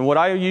 And what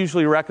I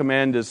usually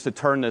recommend is to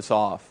turn this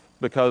off,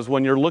 because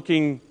when you're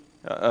looking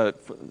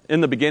in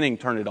the beginning,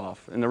 turn it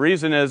off. And the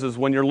reason is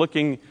when you're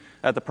looking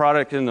at the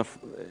product in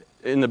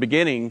the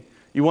beginning,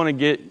 you want to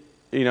get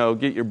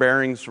your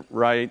bearings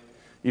right.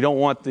 You don't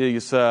want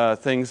these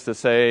things to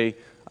say,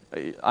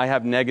 I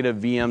have negative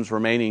VMs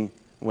remaining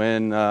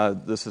when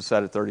this is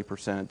set at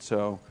 30%.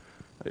 So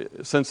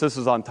since this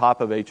is on top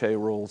of HA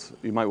rules,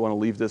 you might want to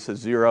leave this at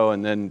 0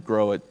 and then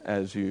grow it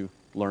as you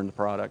learn the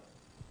product.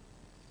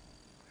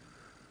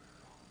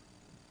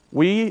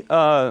 We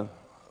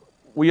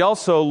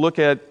also look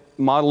at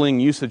modeling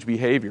usage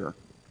behavior.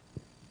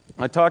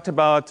 I talked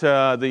about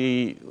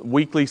the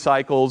weekly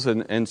cycles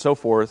and so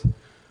forth.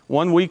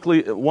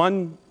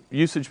 One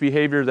usage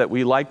behavior that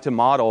we like to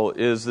model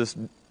is this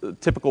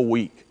typical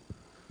week.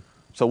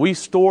 So we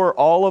store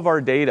all of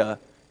our data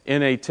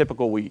in a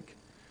typical week.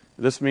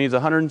 This means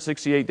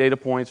 168 data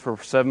points for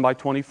 7 by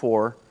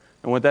 24,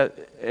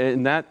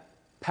 and that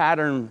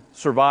pattern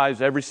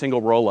survives every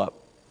single roll-up.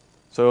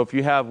 So if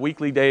you have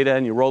weekly data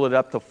and you roll it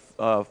up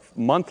to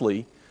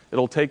monthly,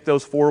 it'll take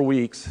those 4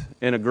 weeks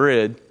in a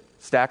grid,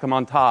 stack them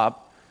on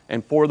top,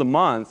 and for the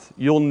month,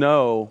 you'll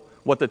know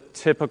what the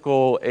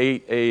typical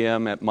 8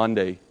 a.m. at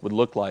Monday would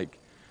look like.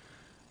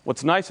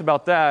 What's nice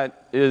about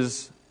that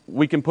is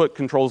we can put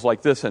controls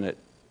like this in it,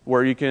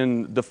 where you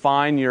can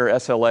define your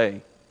SLA,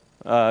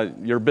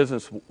 your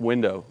business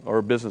window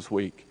or business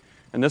week.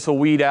 And this will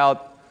weed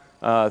out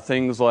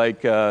things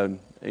like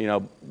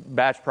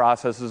batch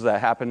processes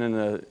that happen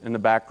in the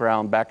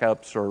background,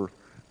 backups or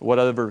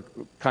whatever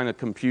kind of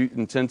compute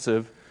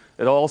intensive.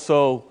 It'll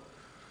also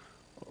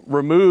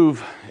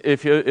remove,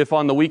 if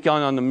on the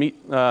weekend on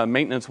the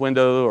maintenance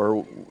window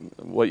or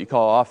what you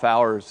call off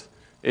hours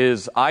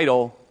is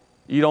idle,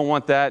 you don't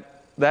want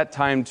that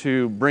time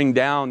to bring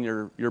down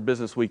your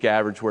business week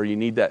average where you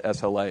need that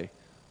SLA.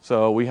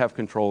 So we have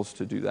controls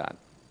to do that.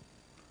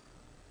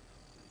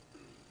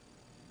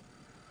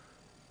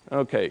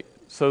 Okay,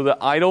 so the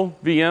idle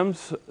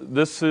VMs,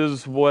 this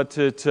is what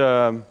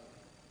the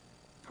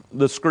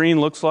screen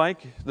looks like.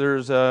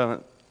 There's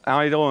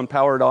idle and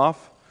powered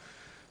off.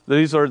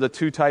 These are the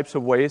two types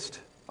of waste.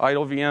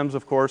 Idle VMs,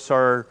 of course,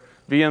 are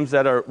VMs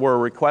that were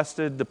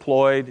requested,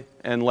 deployed,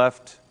 and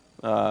left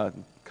kind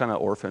of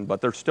orphaned, but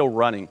they're still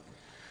running.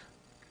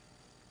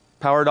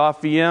 Powered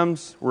off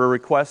VMs were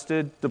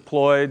requested,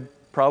 deployed,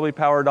 probably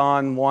powered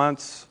on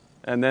once,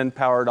 and then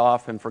powered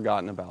off and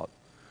forgotten about.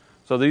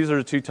 So these are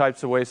the two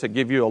types of waste that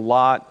give you a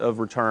lot of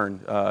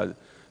return.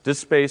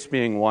 Disk space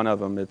being one of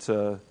them.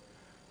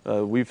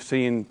 We've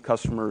seen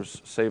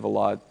customers save a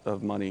lot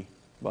of money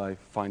by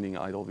finding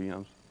idle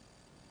VMs.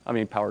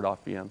 Powered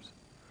off VMs.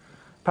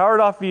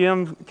 Powered off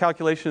VM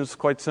calculation is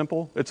quite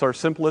simple. It's our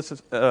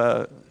simplest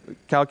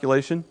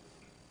calculation.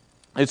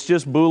 It's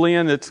just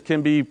Boolean. It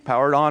can be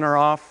powered on or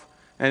off.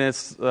 And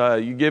it's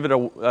you give it a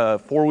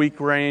 4-week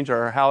range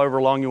or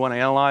however long you want to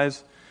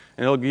analyze,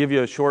 and it'll give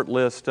you a short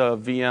list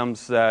of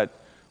VMs that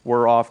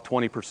were off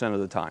 20% of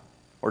the time,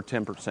 or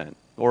 10%,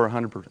 or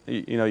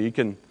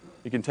 100%.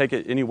 You can take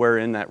it anywhere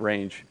in that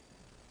range.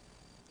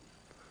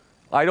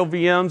 Idle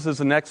VMs is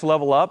the next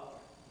level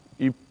up.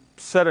 You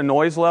set a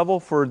noise level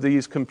for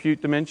these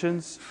compute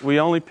dimensions. We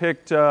only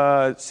picked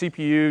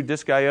CPU,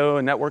 disk I/O,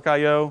 and network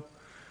I/O.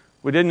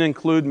 We didn't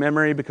include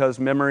memory because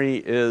memory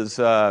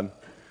is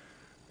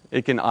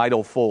it can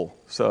idle full.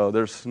 So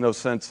there's no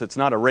sense. It's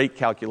not a rate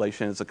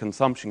calculation. It's a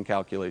consumption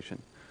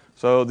calculation.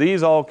 So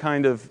these all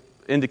kind of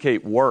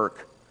indicate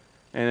work.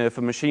 And if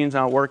a machine's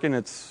not working,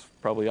 it's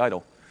probably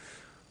idle.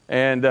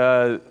 And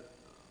as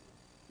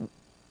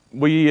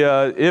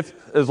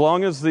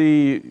long as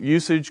the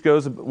usage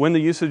when the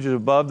usage is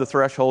above the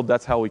threshold,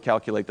 that's how we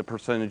calculate the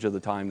percentage of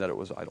the time that it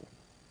was idle,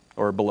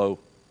 or below,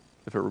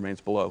 if it remains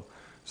below.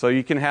 So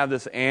you can have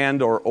this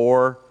and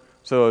or.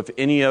 So if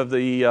any of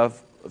the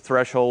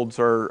thresholds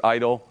are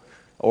idle,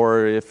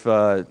 or if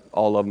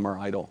all of them are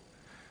idle.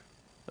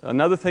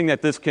 Another thing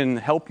that this can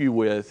help you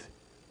with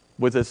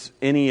this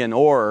any and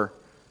or,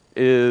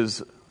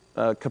 is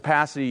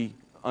capacity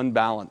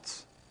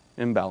imbalance,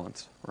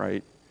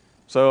 right?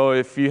 So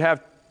if you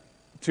have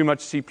too much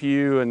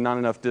CPU and not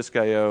enough disk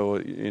I/O,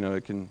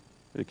 it can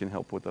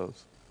help with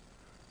those.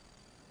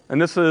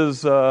 And this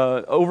is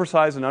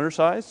oversize and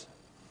undersize.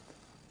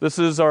 This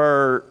is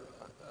the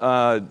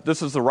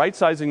right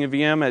sizing of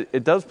VM.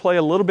 It does play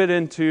a little bit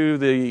into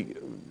the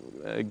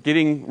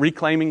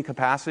reclaiming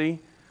capacity,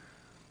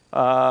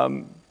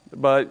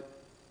 but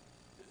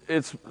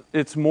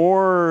it's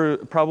more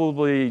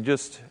probably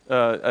just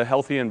a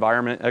healthy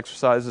environment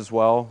exercise as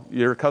well.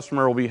 Your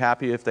customer will be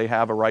happy if they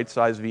have a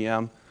right-sized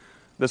VM.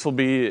 This will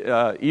be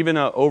even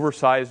an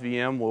oversized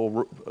VM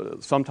will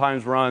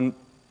sometimes run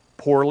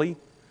poorly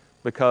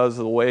because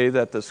of the way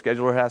that the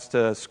scheduler has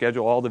to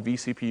schedule all the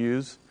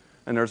vCPUs,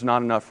 and there's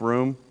not enough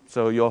room.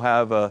 So you'll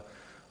have a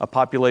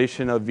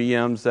population of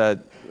VMs that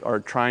are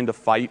trying to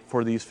fight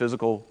for these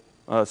physical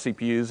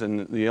CPUs,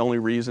 and the only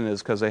reason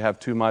is because they have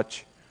too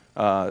many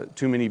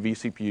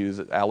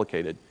vCPUs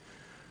allocated.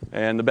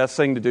 And the best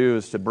thing to do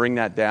is to bring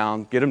that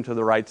down, get them to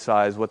the right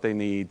size, what they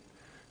need.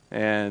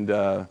 And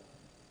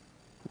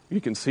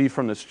you can see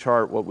from this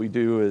chart what we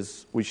do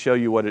is we show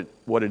you what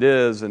it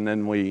is, and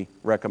then we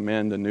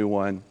recommend a new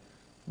one,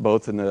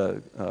 both in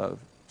the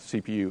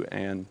CPU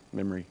and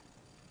memory.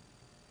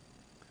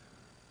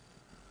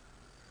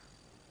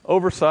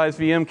 Oversized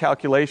VM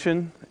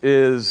calculation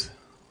is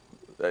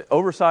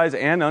oversize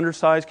and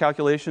undersize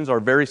calculations are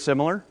very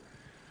similar.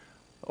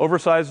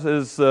 Oversize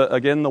is,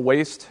 again, the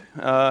waste.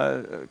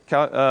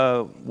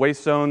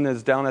 Waste zone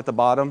is down at the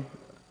bottom.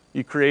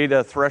 You create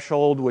a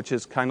threshold, which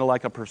is kind of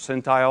like a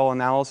percentile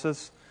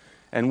analysis.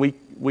 And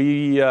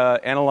we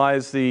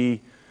analyze the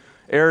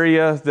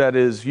area that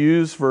is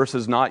used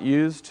versus not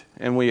used,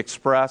 and we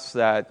express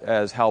that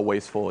as how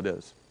wasteful it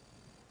is.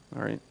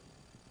 All right.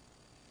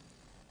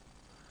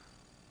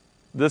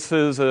 This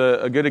is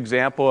a good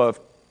example of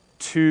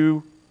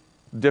two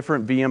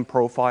different VM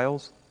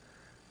profiles.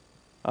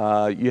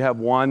 You have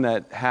one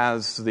that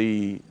has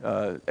the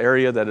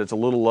area that is a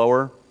little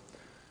lower.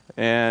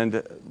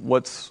 And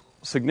what's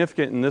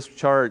significant in this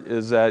chart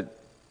is that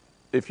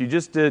if you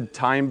just did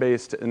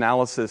time-based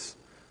analysis,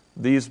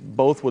 these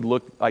both would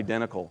look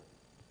identical.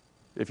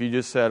 If you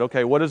just said,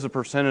 okay, what is the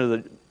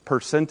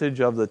percentage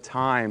of the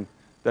time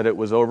that it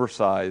was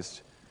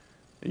oversized,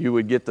 you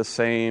would get the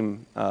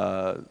same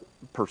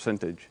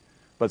percentage.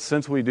 But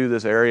since we do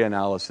this area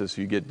analysis,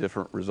 you get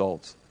different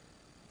results.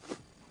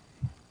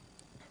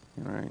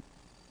 All right.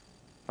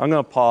 I'm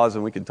going to pause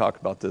and we can talk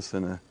about this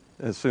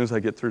as soon as I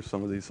get through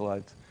some of these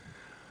slides.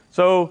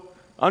 So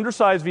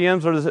undersized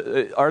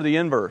VMs are the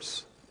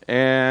inverse.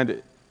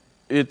 And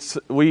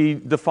we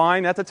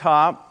define at the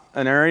top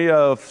an area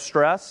of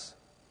stress.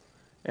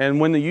 And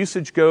when the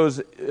usage goes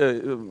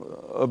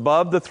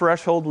above the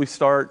threshold, we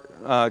start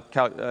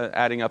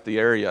adding up the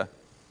area.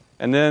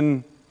 And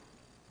then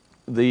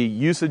the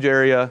usage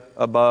area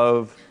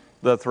above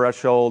the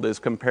threshold is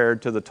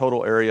compared to the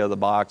total area of the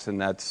box, and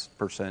that's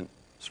percent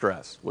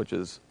stress, which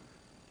is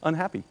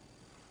unhappy.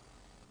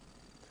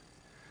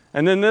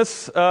 And then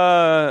this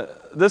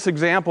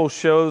example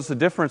shows the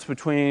difference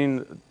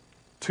between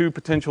two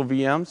potential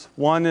VMs.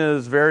 One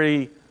is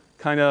very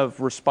kind of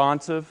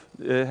responsive.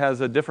 It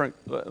has a different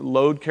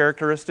load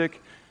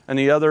characteristic, and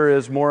the other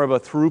is more of a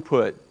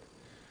throughput.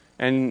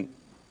 And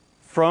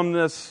from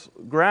this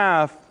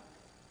graph,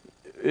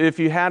 if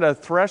you had a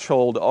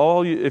threshold,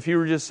 if you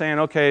were just saying,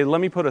 okay,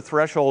 let me put a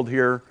threshold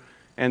here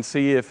and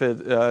see if it,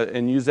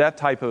 and use that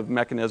type of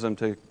mechanism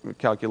to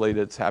calculate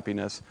its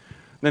happiness,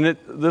 then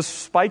this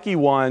spiky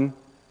one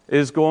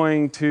is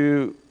going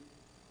to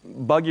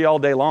bug you all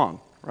day long,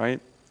 right?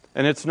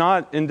 And it's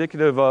not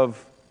indicative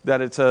of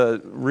that it's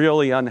a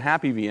really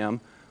unhappy VM,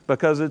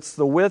 because it's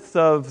the width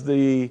of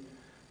the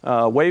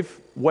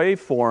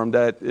waveform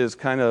that is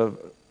kind of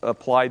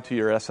applied to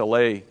your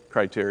SLA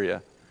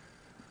criteria.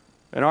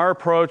 In our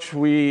approach,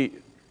 we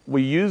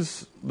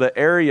use the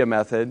area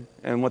method,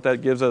 and what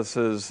that gives us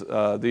is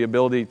the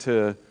ability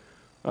to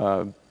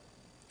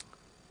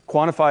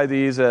quantify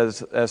these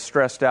as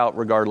stressed out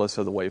regardless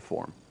of the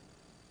waveform,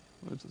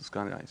 which is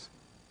kind of nice.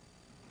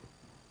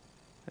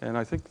 And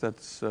I think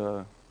that's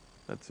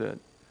it.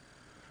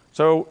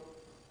 So,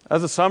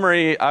 as a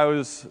summary, I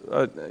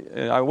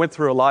went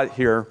through a lot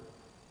here,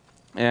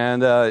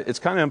 and it's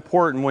kind of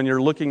important when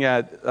you're looking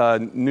at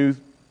new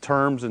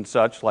terms and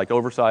such like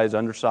oversized,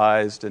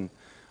 undersized, and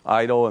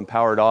idle and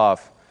powered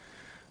off,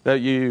 that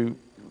you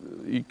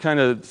kind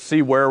of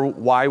see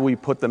why we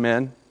put them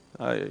in.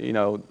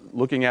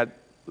 Looking at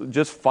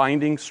just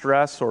finding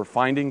stress or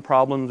finding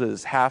problems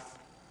is half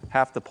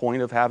the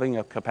point of having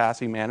a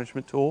capacity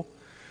management tool.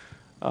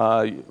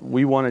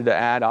 We wanted to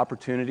add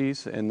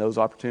opportunities, and those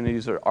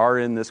opportunities are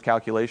in this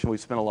calculation. We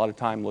spent a lot of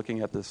time looking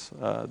at this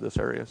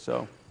area.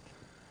 So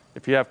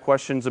if you have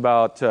questions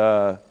about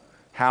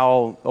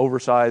how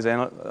oversized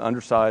and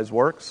undersized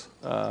works,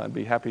 I'd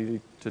be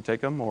happy to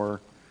take them. Or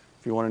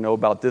if you want to know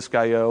about disk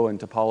I/O and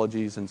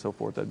topologies and so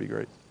forth, that'd be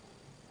great.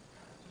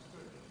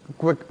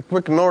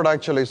 Quick note,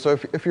 actually. So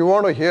if you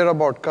want to hear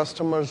about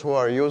customers who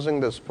are using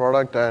this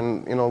product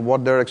and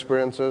what their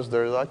experience is,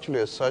 there is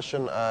actually a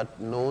session at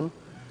noon.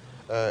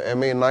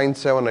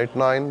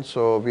 MA8181-Optimizing.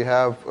 So we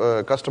have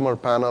a customer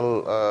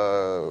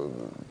panel,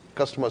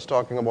 customers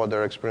talking about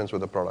their experience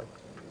with the product.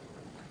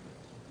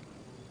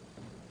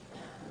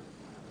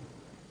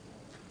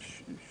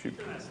 Can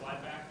I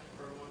slide back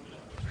for 1 minute?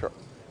 Sure.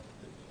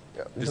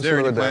 Yeah, is there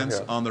any plans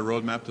on the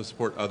roadmap to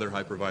support other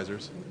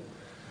hypervisors?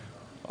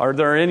 Are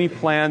there any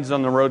plans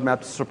on the roadmap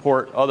to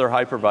support other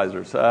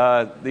hypervisors?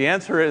 The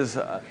answer is,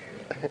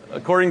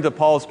 according to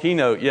Paul's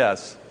keynote,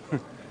 yes.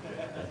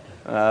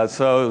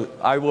 So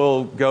I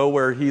will go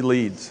where he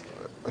leads.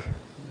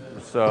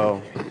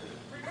 So.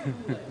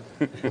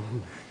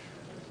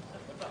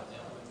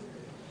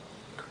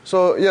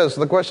 So yes,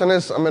 the question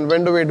is,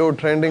 when do we do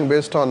trending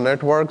based on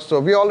networks? So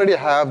we already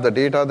have the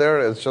data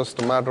there. It's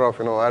just a matter of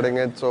adding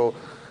it. So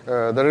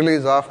the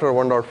release after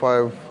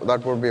 1.5,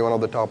 that would be one of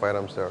the top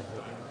items there.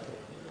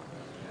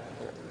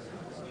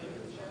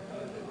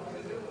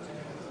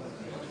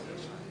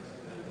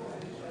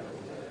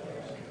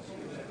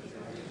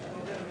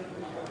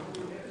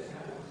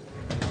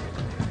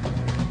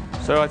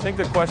 So I think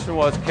the question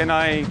was, can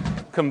I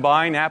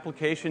combine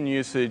application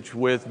usage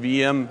with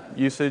VM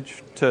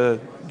usage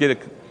to get a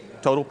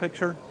total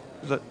picture?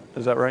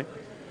 Is that right?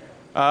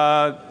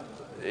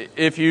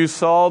 If you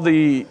saw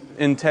the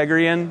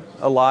Integrian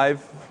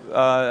Alive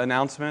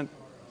announcement,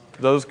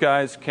 those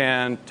guys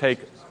can take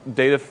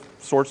data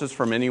sources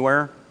from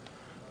anywhere,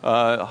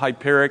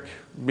 Hyperic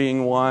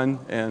being one,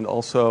 and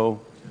also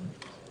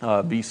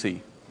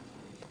VC.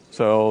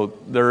 So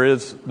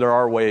there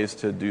are ways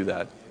to do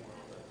that.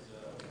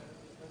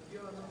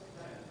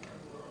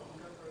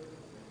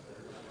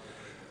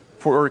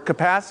 For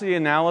capacity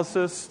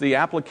analysis, the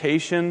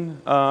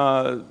application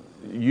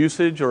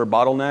usage or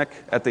bottleneck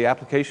at the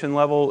application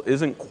level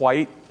isn't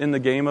quite in the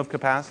game of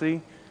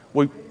capacity.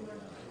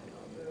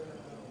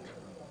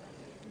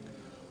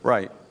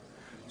 Right.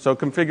 So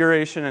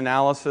configuration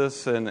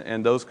analysis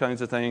and those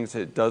kinds of things,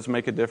 it does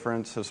make a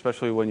difference,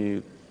 especially when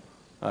you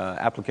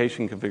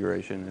application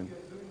configuration.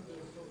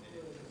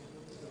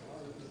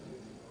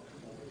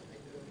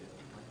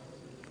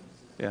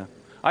 Yeah,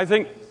 I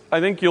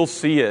think you'll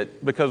see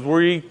it because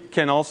we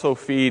can also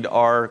feed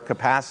our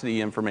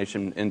capacity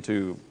information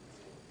into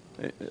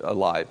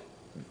Alive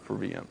for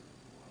VM.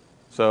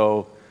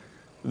 So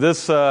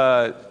this,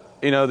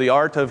 the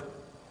art of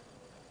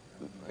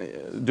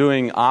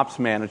doing ops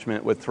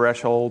management with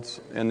thresholds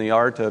and the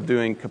art of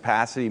doing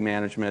capacity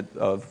management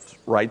of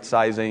right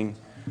sizing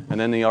and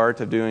then the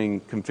art of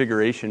doing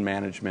configuration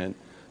management,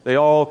 they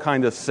all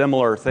kind of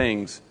similar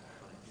things.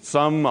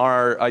 Some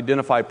are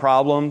identify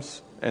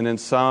problems and then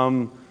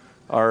some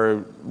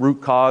are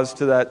root cause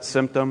to that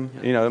symptom.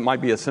 It might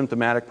be a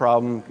symptomatic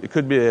problem. It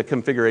could be a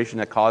configuration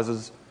that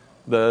causes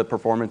the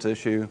performance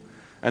issue.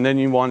 And then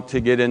you want to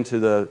get into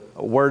the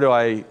where do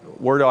I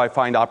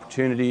find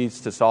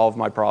opportunities to solve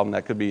my problem?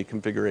 That could be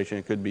configuration,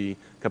 it could be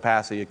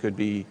capacity, it could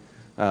be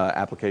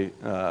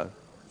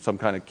some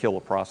kind of kill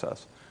a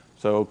process.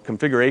 So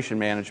configuration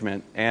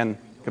management and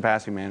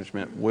capacity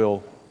management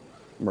will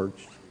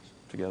merge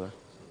together.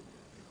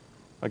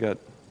 I got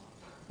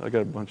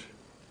a bunch.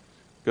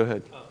 Go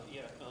ahead.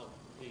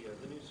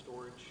 The new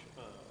storage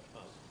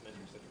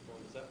metrics that you're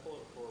pulling, is that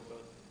pulling for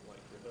both like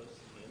your hosts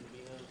and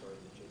VMs, or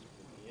is it just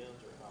for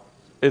VMs, or how?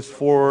 It's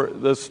for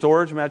the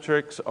storage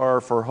metrics are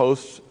for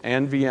hosts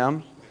and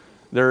VMs.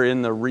 They're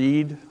in the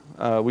read.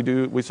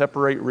 We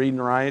separate read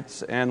and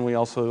writes, and we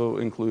also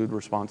include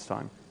response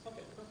time.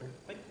 Okay, perfect.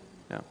 Thank you.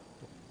 Yeah. And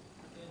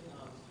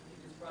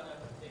you just brought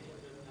up taking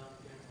into account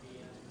paired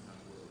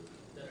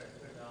VMs that are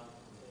turned off.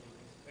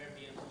 Paired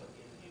VMs are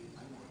being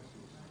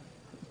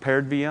used.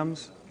 Paired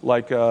VMs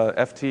like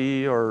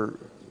FT or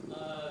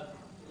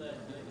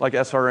like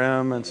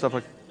SRM and stuff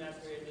like.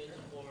 Master image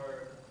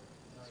for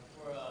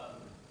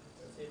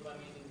say if I'm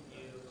using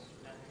Vue,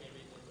 master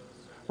image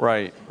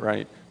is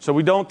Right. So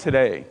we don't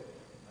today.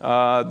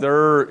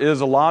 There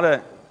is a lot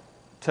of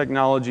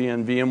technology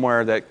in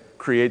VMware that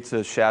creates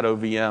a shadow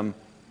VM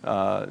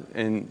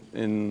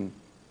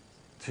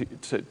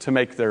to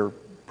make their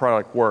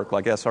product work.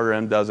 Like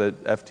SRM does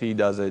it, FT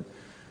does it,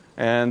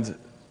 and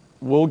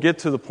we'll get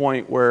to the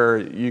point where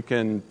you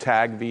can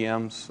tag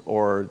VMs,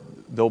 or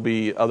there'll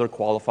be other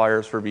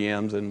qualifiers for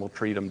VMs, and we'll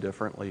treat them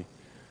differently.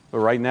 But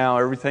right now,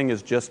 everything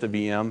is just a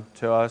VM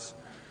to us.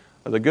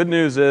 The good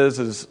news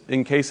is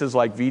in cases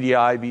like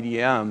VDI,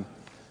 VDM,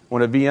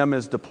 when a VM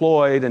is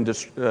deployed and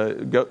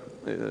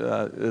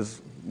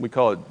we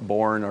call it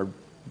born or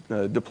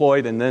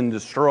deployed and then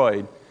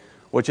destroyed,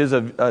 which is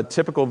a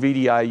typical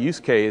VDI use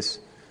case,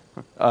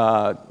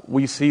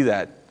 we see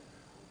that.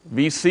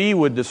 VC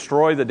would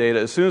destroy the data.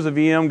 As soon as the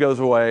VM goes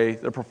away,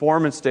 the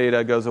performance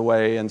data goes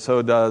away, and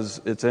so does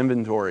its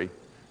inventory.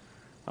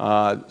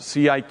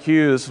 CIQ,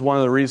 this is one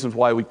of the reasons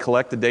why we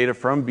collect the data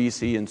from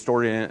VC and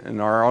store it in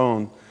our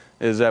own,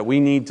 is that we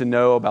need to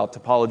know about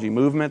topology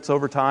movements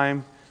over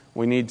time.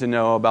 We need to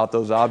know about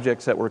those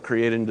objects that were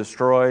created and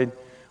destroyed.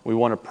 We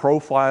want to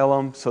profile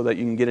them so that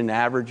you can get an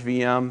average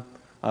VM.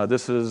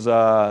 This is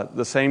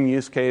the same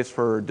use case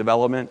for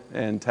development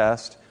and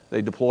test.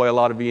 They deploy a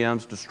lot of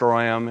VMs,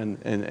 destroy them,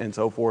 and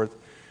so forth.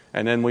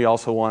 And then we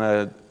also want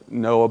to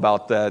know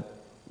about that,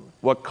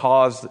 what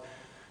caused.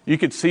 You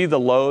could see the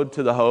load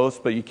to the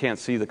host, but you can't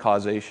see the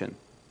causation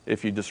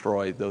if you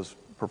destroy those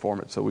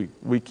performance. So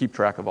we keep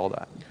track of all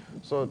that.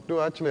 So to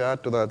actually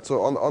add to that,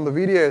 so on the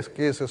VDI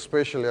case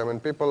especially,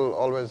 people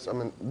always,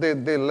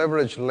 they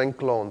leverage link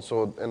clones.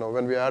 So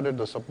when we added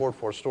the support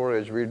for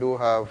storage, we do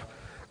have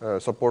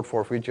support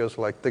for features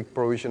like thick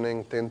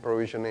provisioning, thin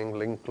provisioning,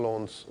 link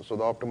clones. So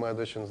the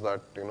optimizations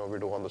that we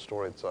do on the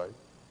storage side.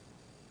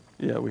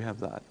 Yeah, we have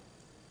that.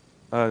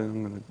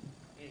 Integration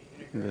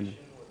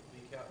with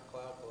the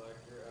Cloud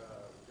Collector,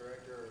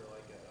 Director, or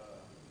like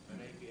an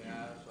API,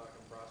 so I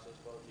can process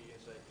both of you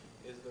and say,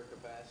 is there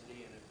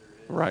capacity, and if there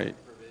is, Right.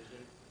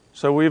 provision?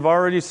 So we've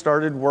already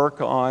started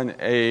work on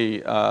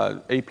a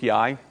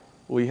API.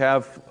 We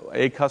have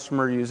a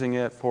customer using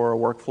it for a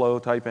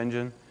workflow type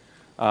engine.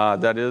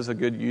 That is a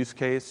good use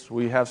case.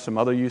 We have some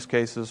other use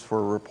cases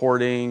for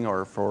reporting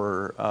or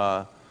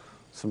for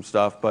some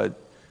stuff, but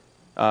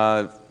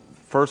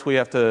first we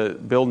have to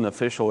build an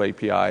official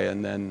API,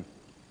 and then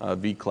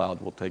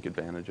vCloud will take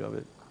advantage of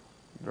it,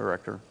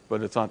 Director.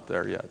 But it's not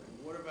there yet.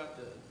 What about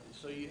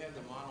so you have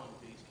the modeling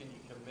piece, can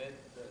you commit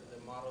the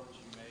model that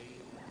you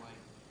made,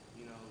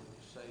 and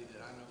say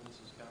that I know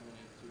this is coming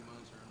in 2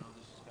 months, or I know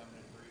this is coming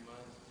in 3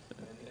 months,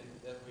 and then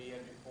that way you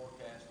have your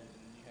forecasted,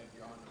 and you have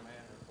your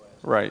on-demand request.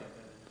 Right.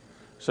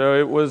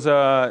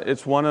 So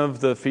it's one of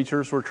the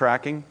features we're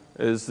tracking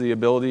is the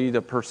ability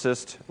to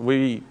persist.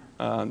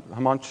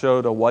 Hemant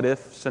showed a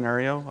what-if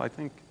scenario, I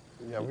think.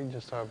 Yeah, we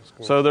just have.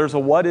 So there's a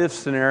what-if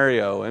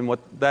scenario, and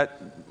what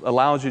that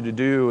allows you to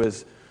do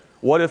is,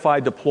 what if I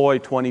deploy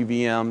 20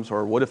 VMs,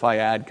 or what if I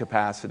add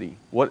capacity?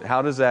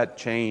 How does that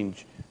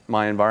change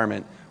my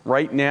environment?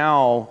 Right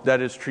now, that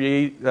is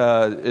treated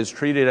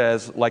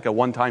as like a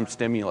one-time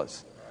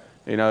stimulus.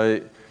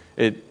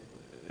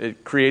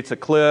 It creates a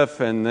cliff,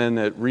 and then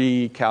it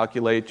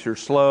recalculates your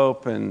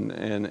slope,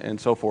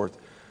 and so forth.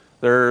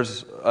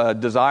 There's a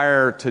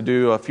desire to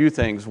do a few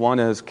things. One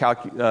is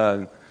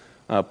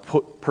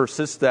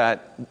persist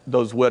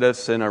those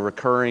what-ifs in a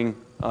recurring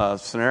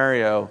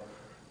scenario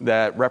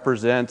that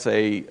represents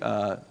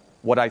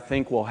what I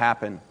think will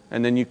happen,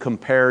 and then you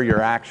compare your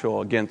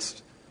actual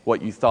against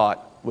what you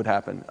thought would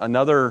happen.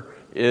 Another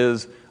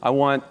is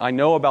I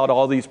know about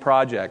all these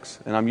projects,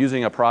 and I'm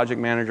using a project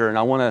manager, and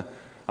I want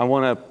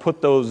to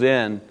put those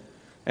in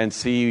and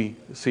see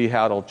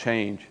how it'll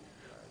change.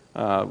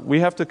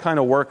 We have to kind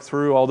of work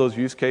through all those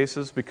use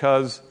cases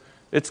because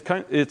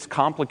it's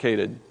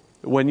complicated.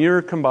 When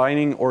you're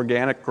combining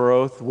organic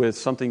growth with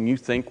something you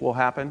think will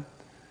happen,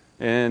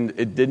 and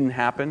it didn't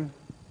happen,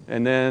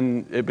 and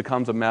then it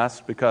becomes a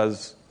mess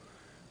because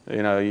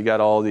you got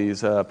all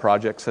these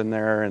projects in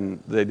there,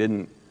 and they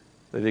didn't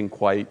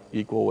quite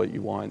equal what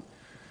you want.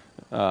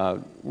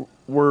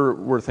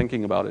 We're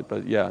thinking about it,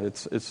 but yeah,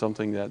 it's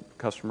something that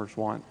customers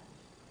want.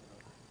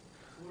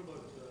 What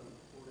about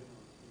reporting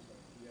on things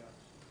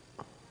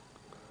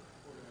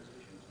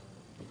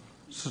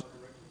like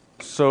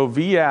VApps? So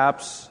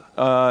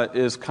VApps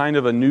is kind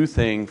of a new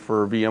thing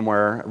for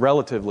VMware,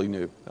 relatively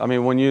new. I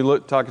mean, when you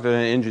talk to an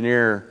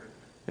engineer,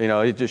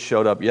 it just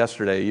showed up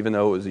yesterday, even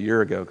though it was a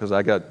year ago, because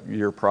I got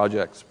your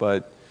projects.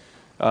 But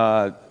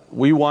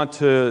we want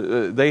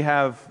to. They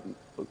have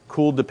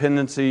cool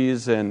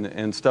dependencies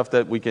and stuff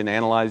that we can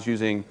analyze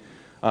using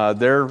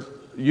their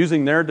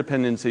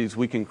dependencies.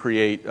 We can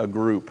create a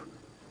group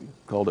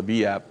called a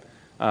VApp.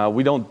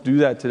 We don't do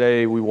that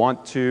today. We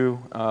want to.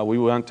 We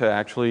want to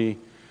actually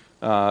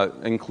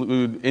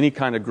include any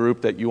kind of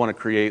group that you want to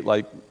create,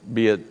 like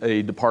be it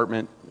a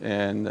department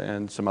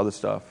and some other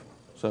stuff.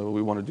 So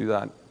we want to do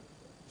that.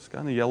 It's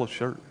got a yellow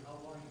shirt.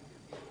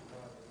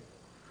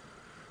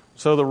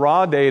 So the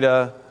raw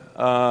data,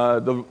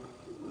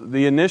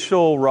 the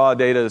initial raw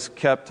data is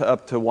kept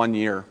up to 1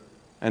 year.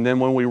 And then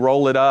when we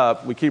roll it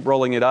up, we keep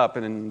rolling it up,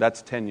 and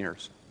that's 10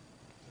 years.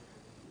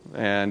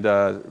 And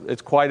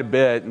it's quite a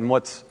bit. And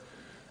what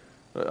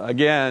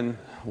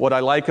I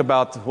like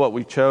about what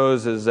we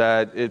chose is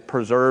that it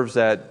preserves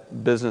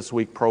that business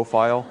week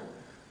profile.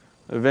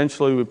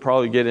 Eventually, we'd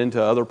probably get into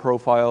other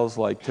profiles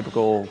like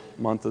typical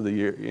month of the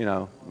year,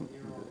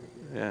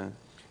 Yeah.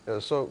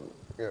 So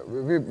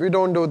we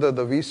don't do the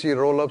VC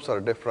roll-ups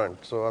are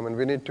different. So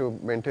we need to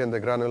maintain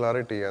the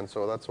granularity, and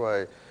so that's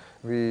why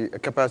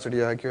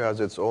CapacityIQ has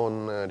its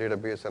own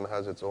database and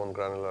has its own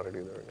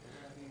granularity there.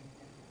 If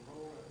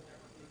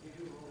you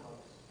do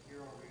roll-ups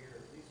year over year,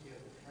 at least you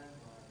have the trend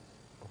lines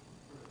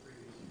for the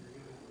previous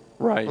year.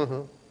 Right.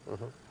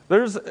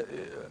 There's,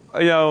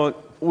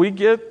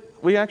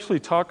 we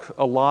actually talk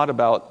a lot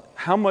about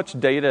how much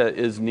data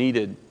is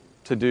needed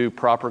to do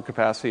proper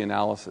capacity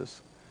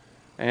analysis.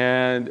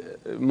 And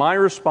my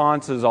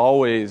response is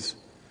always,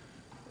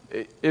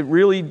 it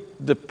really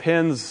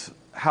depends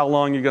how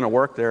long you're going to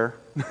work there.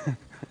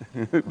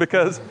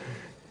 Because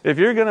if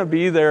you're going to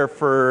be there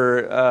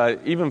for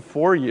even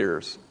 4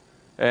 years,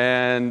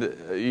 and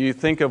you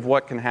think of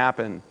what can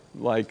happen,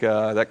 like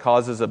that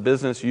causes a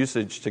business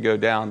usage to go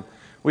down.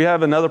 We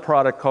have another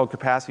product called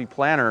Capacity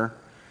Planner,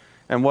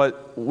 and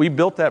we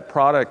built that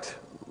product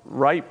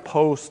right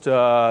post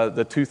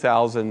the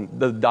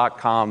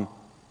 .com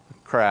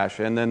crash,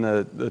 and then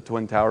the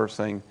Twin Towers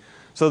thing.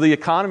 So the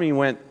economy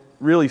went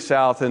really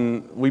south,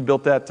 and we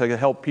built that to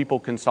help people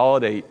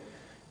consolidate.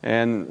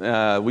 And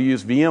we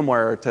used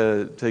VMware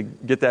to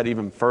get that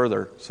even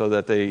further, so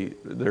that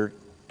their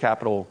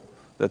capital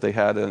that they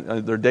had,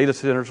 their data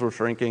centers were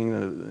shrinking,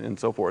 and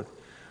so forth.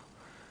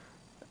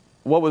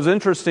 What was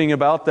interesting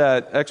about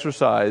that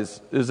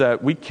exercise is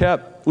that we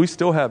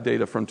still have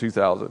data from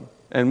 2000,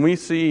 and we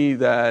see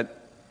that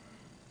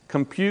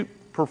compute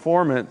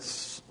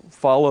performance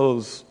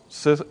follows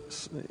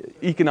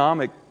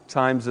economic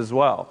times as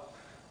well.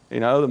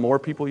 The more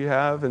people you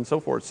have, and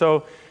so forth.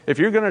 So if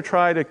you're going to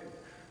try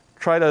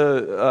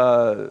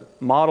to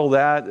model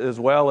that as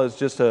well as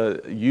just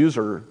a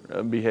user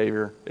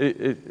behavior,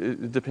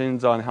 it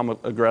depends on how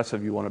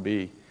aggressive you want to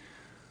be.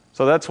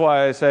 So that's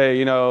why I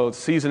say,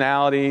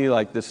 seasonality,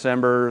 like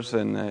December's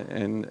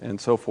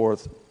and so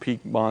forth,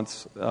 peak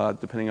months,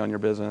 depending on your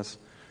business.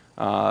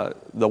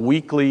 The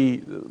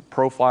weekly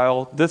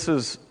profile, this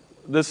is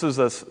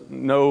a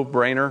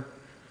no-brainer.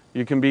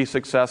 You can be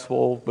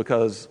successful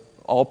because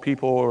all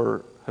people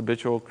are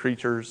habitual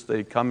creatures.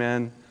 They come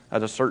in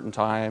at a certain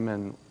time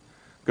and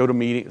go to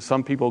meetings.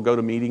 Some people go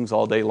to meetings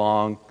all day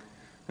long,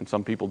 and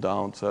some people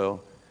don't.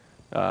 So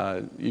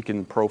you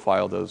can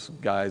profile those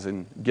guys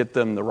and get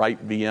them the right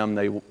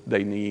VM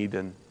they need,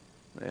 and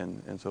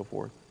and so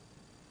forth.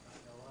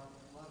 A lot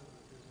of the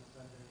business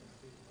done in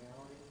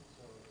seasonality,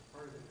 so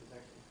part of it is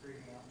actually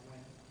figuring out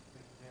when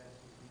the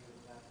capacity is needed,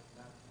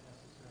 not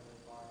necessarily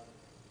by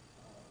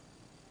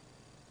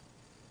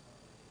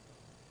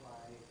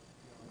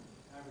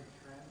average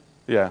trends.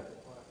 Yeah.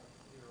 But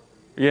year over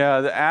year.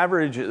 Yeah, the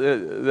average,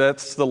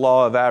 that's the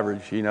law of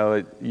average.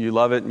 You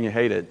love it and you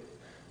hate it,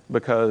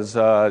 because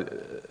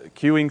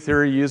queuing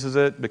theory uses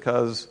it,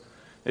 because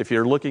if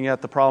you're looking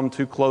at the problem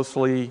too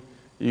closely,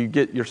 you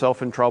get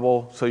yourself in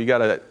trouble. So you got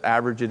to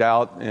average it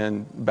out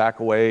and back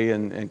away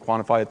and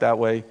quantify it that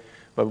way.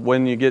 But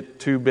when you get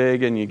too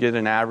big and you get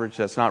an average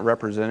that's not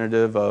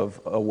representative of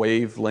a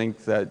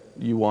wavelength that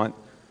you want,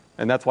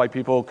 and that's why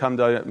people come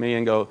to me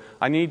and go,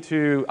 I need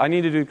to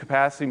do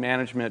capacity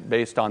management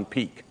based on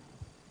peak.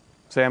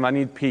 Sam, I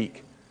need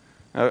peak.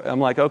 I'm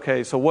like,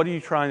 okay, so what are you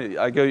trying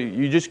to... I go,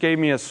 you just gave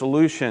me a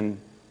solution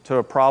to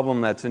a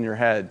problem that's in your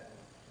head,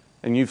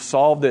 and you've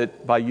solved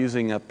it by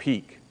using a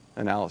peak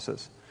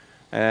analysis.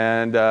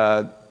 And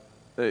I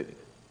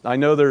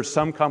know there's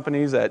some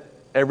companies that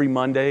every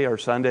Monday or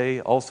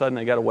Sunday, all of a sudden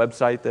they got a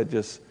website that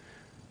just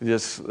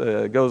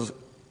goes,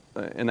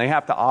 and they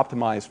have to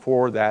optimize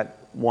for that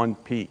one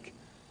peak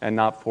and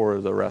not for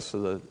the rest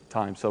of the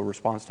time. So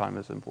response time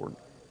is important.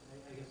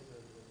 I guess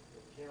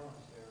the challenge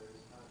there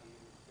is how do you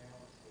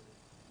balance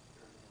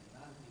the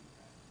non-peak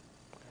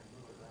time and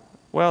move it around?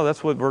 Well,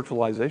 that's what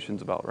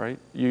virtualization's about, right?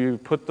 You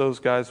put those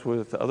guys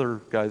with other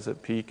guys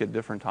that peak at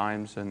different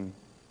times, and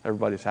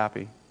everybody's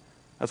happy.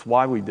 That's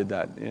why we did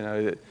that.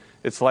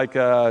 It's like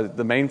the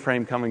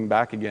mainframe coming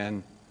back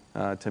again.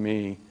 To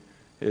me,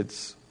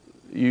 it's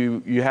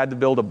you had to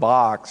build a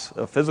box,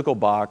 a physical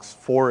box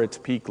for its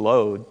peak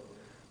load.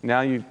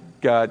 Now you've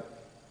got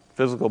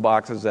physical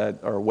boxes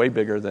that are way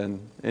bigger than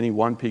any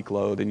one peak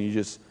load, and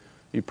you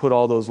put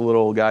all those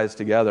little guys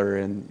together,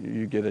 and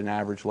you get an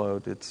average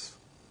load. That's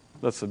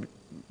the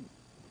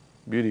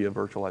beauty of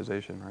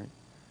virtualization, right?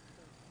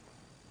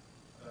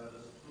 Does the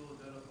tool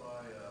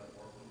identify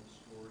orphan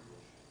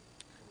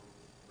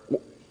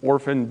storage?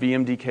 Orphan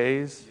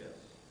VMDKs? Yes.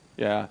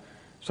 Yeah.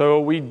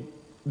 So we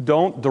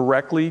don't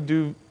directly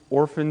do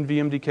orphan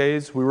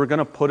VMDKs. We were going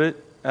to put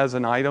it as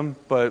an item,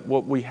 but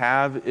what we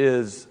have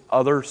is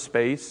other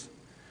space.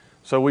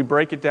 So we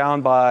break it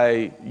down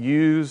by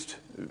used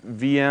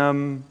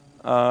VM,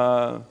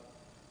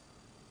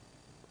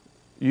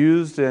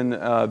 used in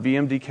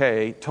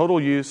VMDK, total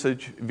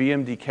usage,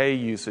 VMDK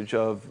usage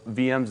of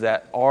VMs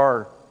that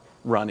are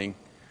running,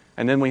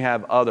 and then we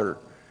have other.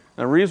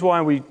 And the reason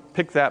why we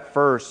picked that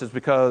first is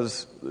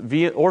because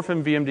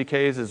orphan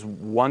VMDKs is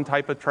one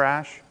type of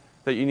trash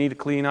that you need to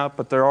clean up,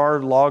 but there are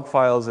log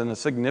files and a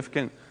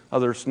significant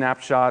other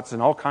snapshots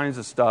and all kinds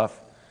of stuff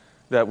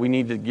that we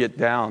need to get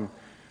down.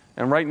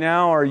 And right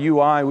now our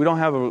UI, we don't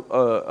have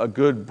a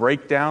good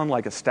breakdown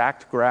like a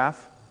stacked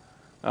graph,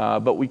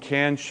 but we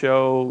can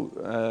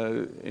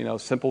show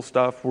simple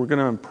stuff. We're going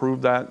to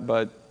improve that,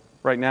 but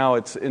right now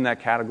it's in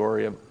that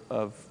category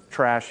of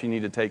trash you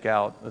need to take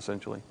out,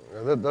 essentially.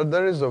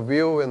 There is a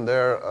view in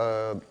there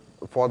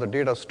for the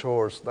data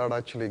stores that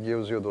actually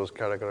gives you those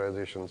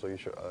categorizations. So you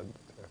should. And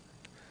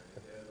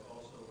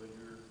also, when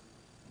you're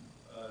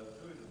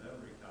doing the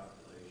memory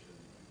calculation,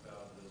 we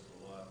found this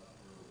a lot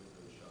for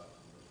Windows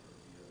shops and most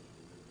for VMs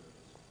for Windows,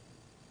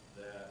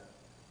 that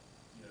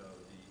the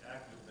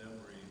active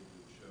memory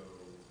would show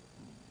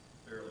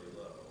fairly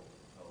low,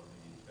 telling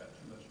me it's got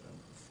too much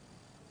memory.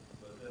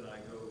 But then I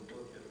go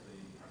look at the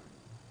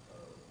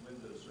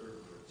Windows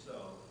server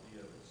itself,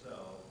 VM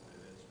itself, and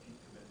its peak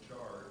commit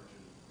charge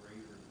is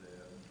greater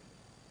than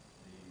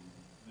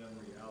the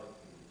memory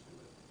allocated to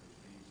it, which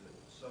means that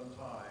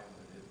sometime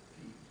when it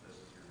peaked, this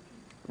is your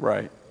peak,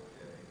 Right.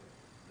 okay,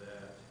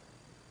 that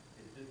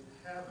it didn't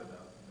have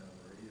enough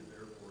memory and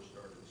therefore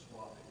started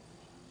swapping,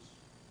 which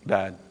is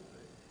Bad. a good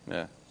thing.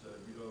 Yeah. So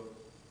you don't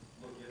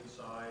look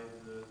inside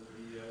the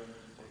VM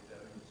to take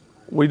that into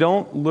consideration? We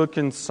don't look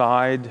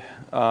inside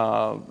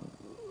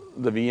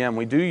the VM.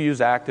 We do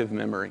use active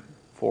memory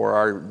for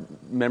our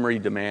memory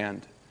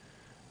demand,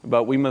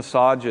 but we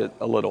massage it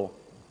a little.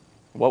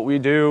 What we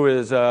do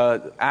is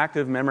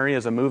active memory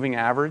is a moving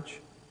average,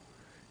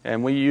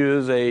 and we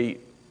use a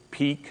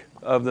peak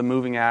of the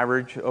moving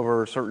average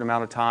over a certain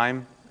amount of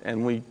time,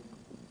 and we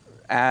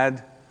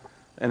add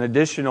an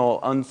additional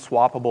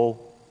unswappable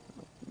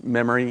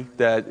memory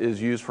that is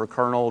used for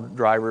kernel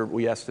driver.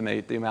 We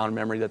estimate the amount of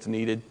memory that's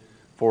needed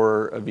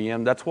for a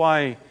VM. That's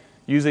why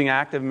using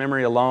active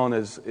memory alone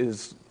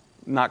is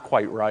not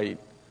quite right.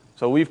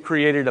 So we've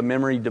created a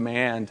memory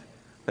demand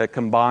that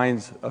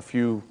combines a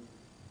few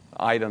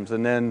items,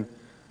 and then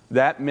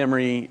that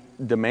memory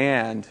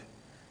demand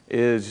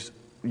is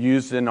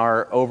used in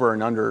our over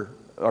and under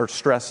our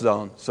stress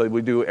zone. So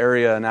we do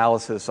area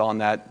analysis on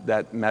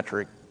that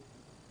metric.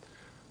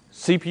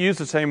 CPU is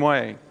the same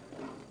way.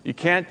 You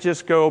can't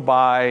just go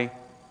by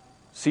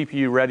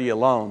CPU ready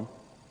alone.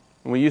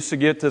 And we used to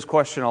get this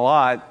question a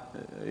lot,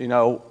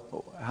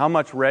 how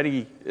much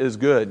ready is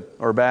good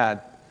or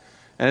bad?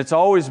 And it's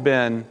always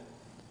been,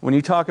 when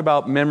you talk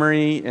about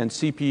memory and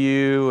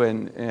CPU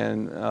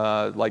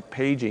and like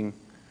paging,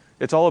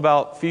 It's all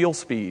about field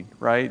speed,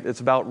 right? It's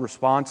about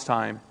response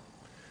time.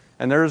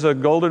 And there's a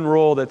golden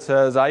rule that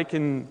says I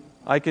can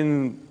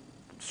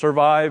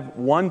survive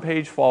one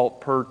page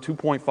fault per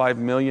 2.5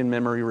 million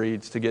memory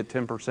reads to get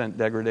 10%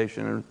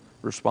 degradation in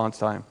response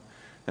time.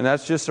 And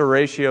that's just a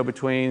ratio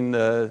between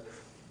the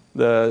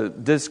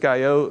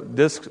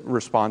disk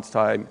response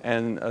time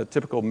and a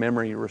typical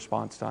memory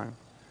response time.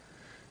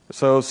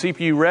 So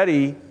CPU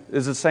ready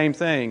is the same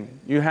thing.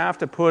 You have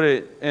to put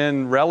it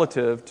in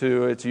relative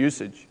to its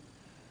usage.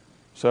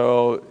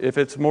 So if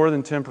it's more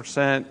than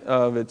 10%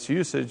 of its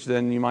usage,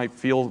 then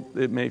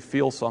it may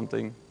feel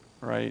something,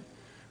 right?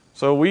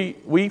 So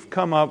we've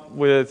come up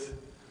with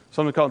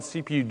something called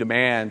CPU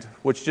demand,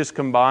 which just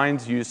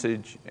combines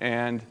usage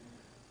and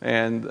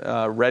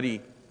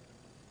ready,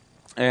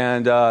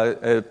 and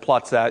it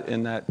plots that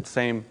in that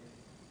same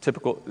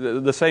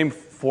the same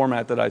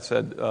format that I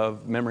said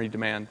of memory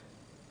demand.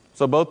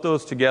 So both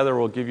those together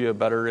will give you a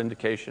better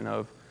indication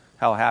of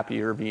how happy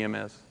your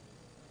VM is.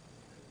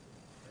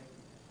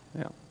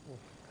 Yeah.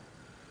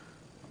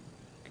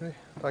 Okay,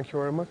 thank you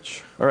very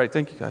much. All right,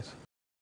 thank you guys.